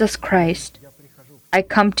Jesus Christ, I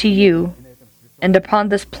come to you, and upon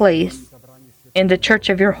this place, in the church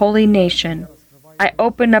of your holy nation, I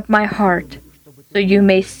open up my heart so you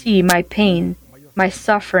may see my pain, my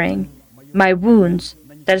suffering, my wounds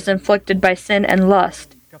that is inflicted by sin and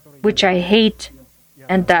lust, which I hate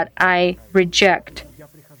and that I reject.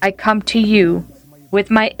 I come to you with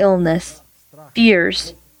my illness,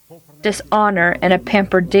 fears, dishonor, and a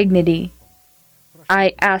pampered dignity.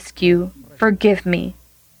 I ask you, forgive me,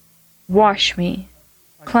 wash me,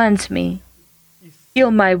 cleanse me,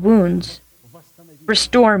 heal my wounds,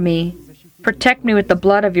 restore me, protect me with the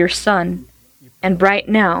blood of your Son, and right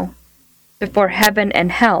now, before heaven and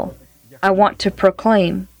hell, I want to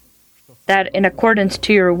proclaim that in accordance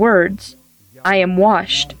to your words, I am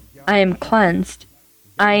washed, I am cleansed,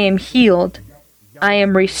 I am healed, I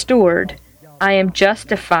am restored, I am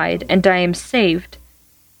justified, and I am saved.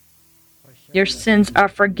 Your sins are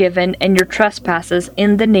forgiven and your trespasses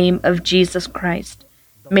in the name of Jesus Christ.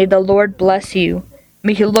 May the Lord bless you.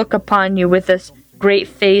 May He look upon you with His great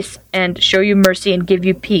face and show you mercy and give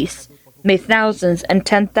you peace. May thousands and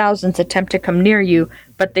 10,000s attempt to come near you,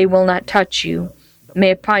 but they will not touch you.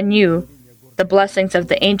 May upon you the blessings of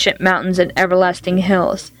the ancient mountains and everlasting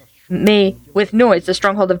hills. May, with noise, the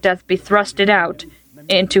stronghold of death be thrusted out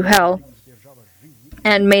into hell,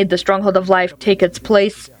 and may the stronghold of life take its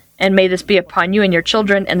place, and may this be upon you and your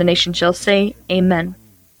children, and the nation shall say, Amen.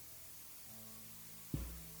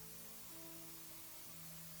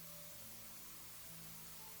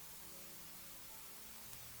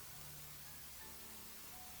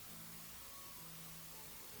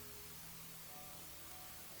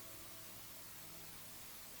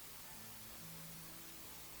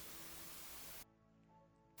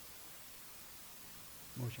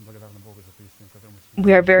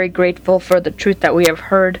 We are very grateful for the truth that we have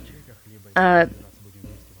heard. We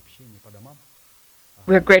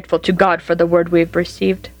are grateful to God for the word we have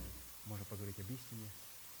received.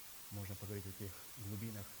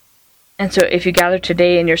 And so if you gather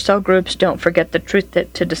today in your cell groups, don't forget the truth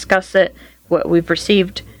to discuss it, what we've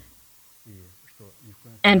received.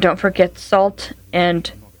 And don't forget salt,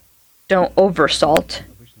 and don't over-salt.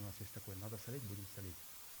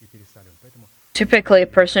 Typically, a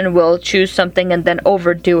person will choose something and then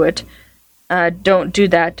overdo it. Don't do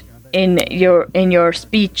that in your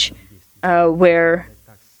speech, where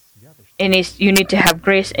you need to have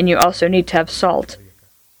grace and you also need to have salt.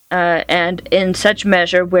 And in such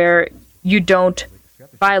measure where you don't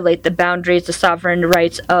violate the boundaries, the sovereign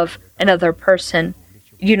rights of another person.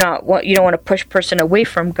 You don't want to push person away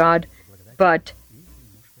from God, but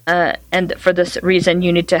and for this reason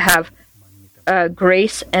you need to have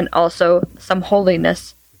grace and also some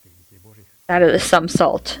holiness. That is some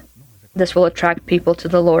salt. This will attract people to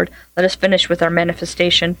the Lord. Let us finish with our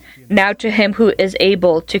manifestation. Now to Him who is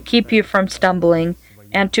able to keep you from stumbling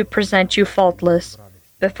and to present you faultless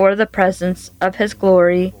before the presence of His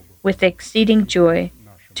glory with exceeding joy,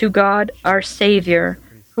 to God our Savior,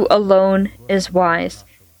 who alone is wise,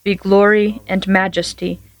 be glory and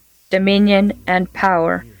majesty, dominion and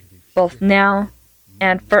power, both now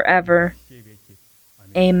and forever.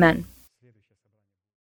 Amen.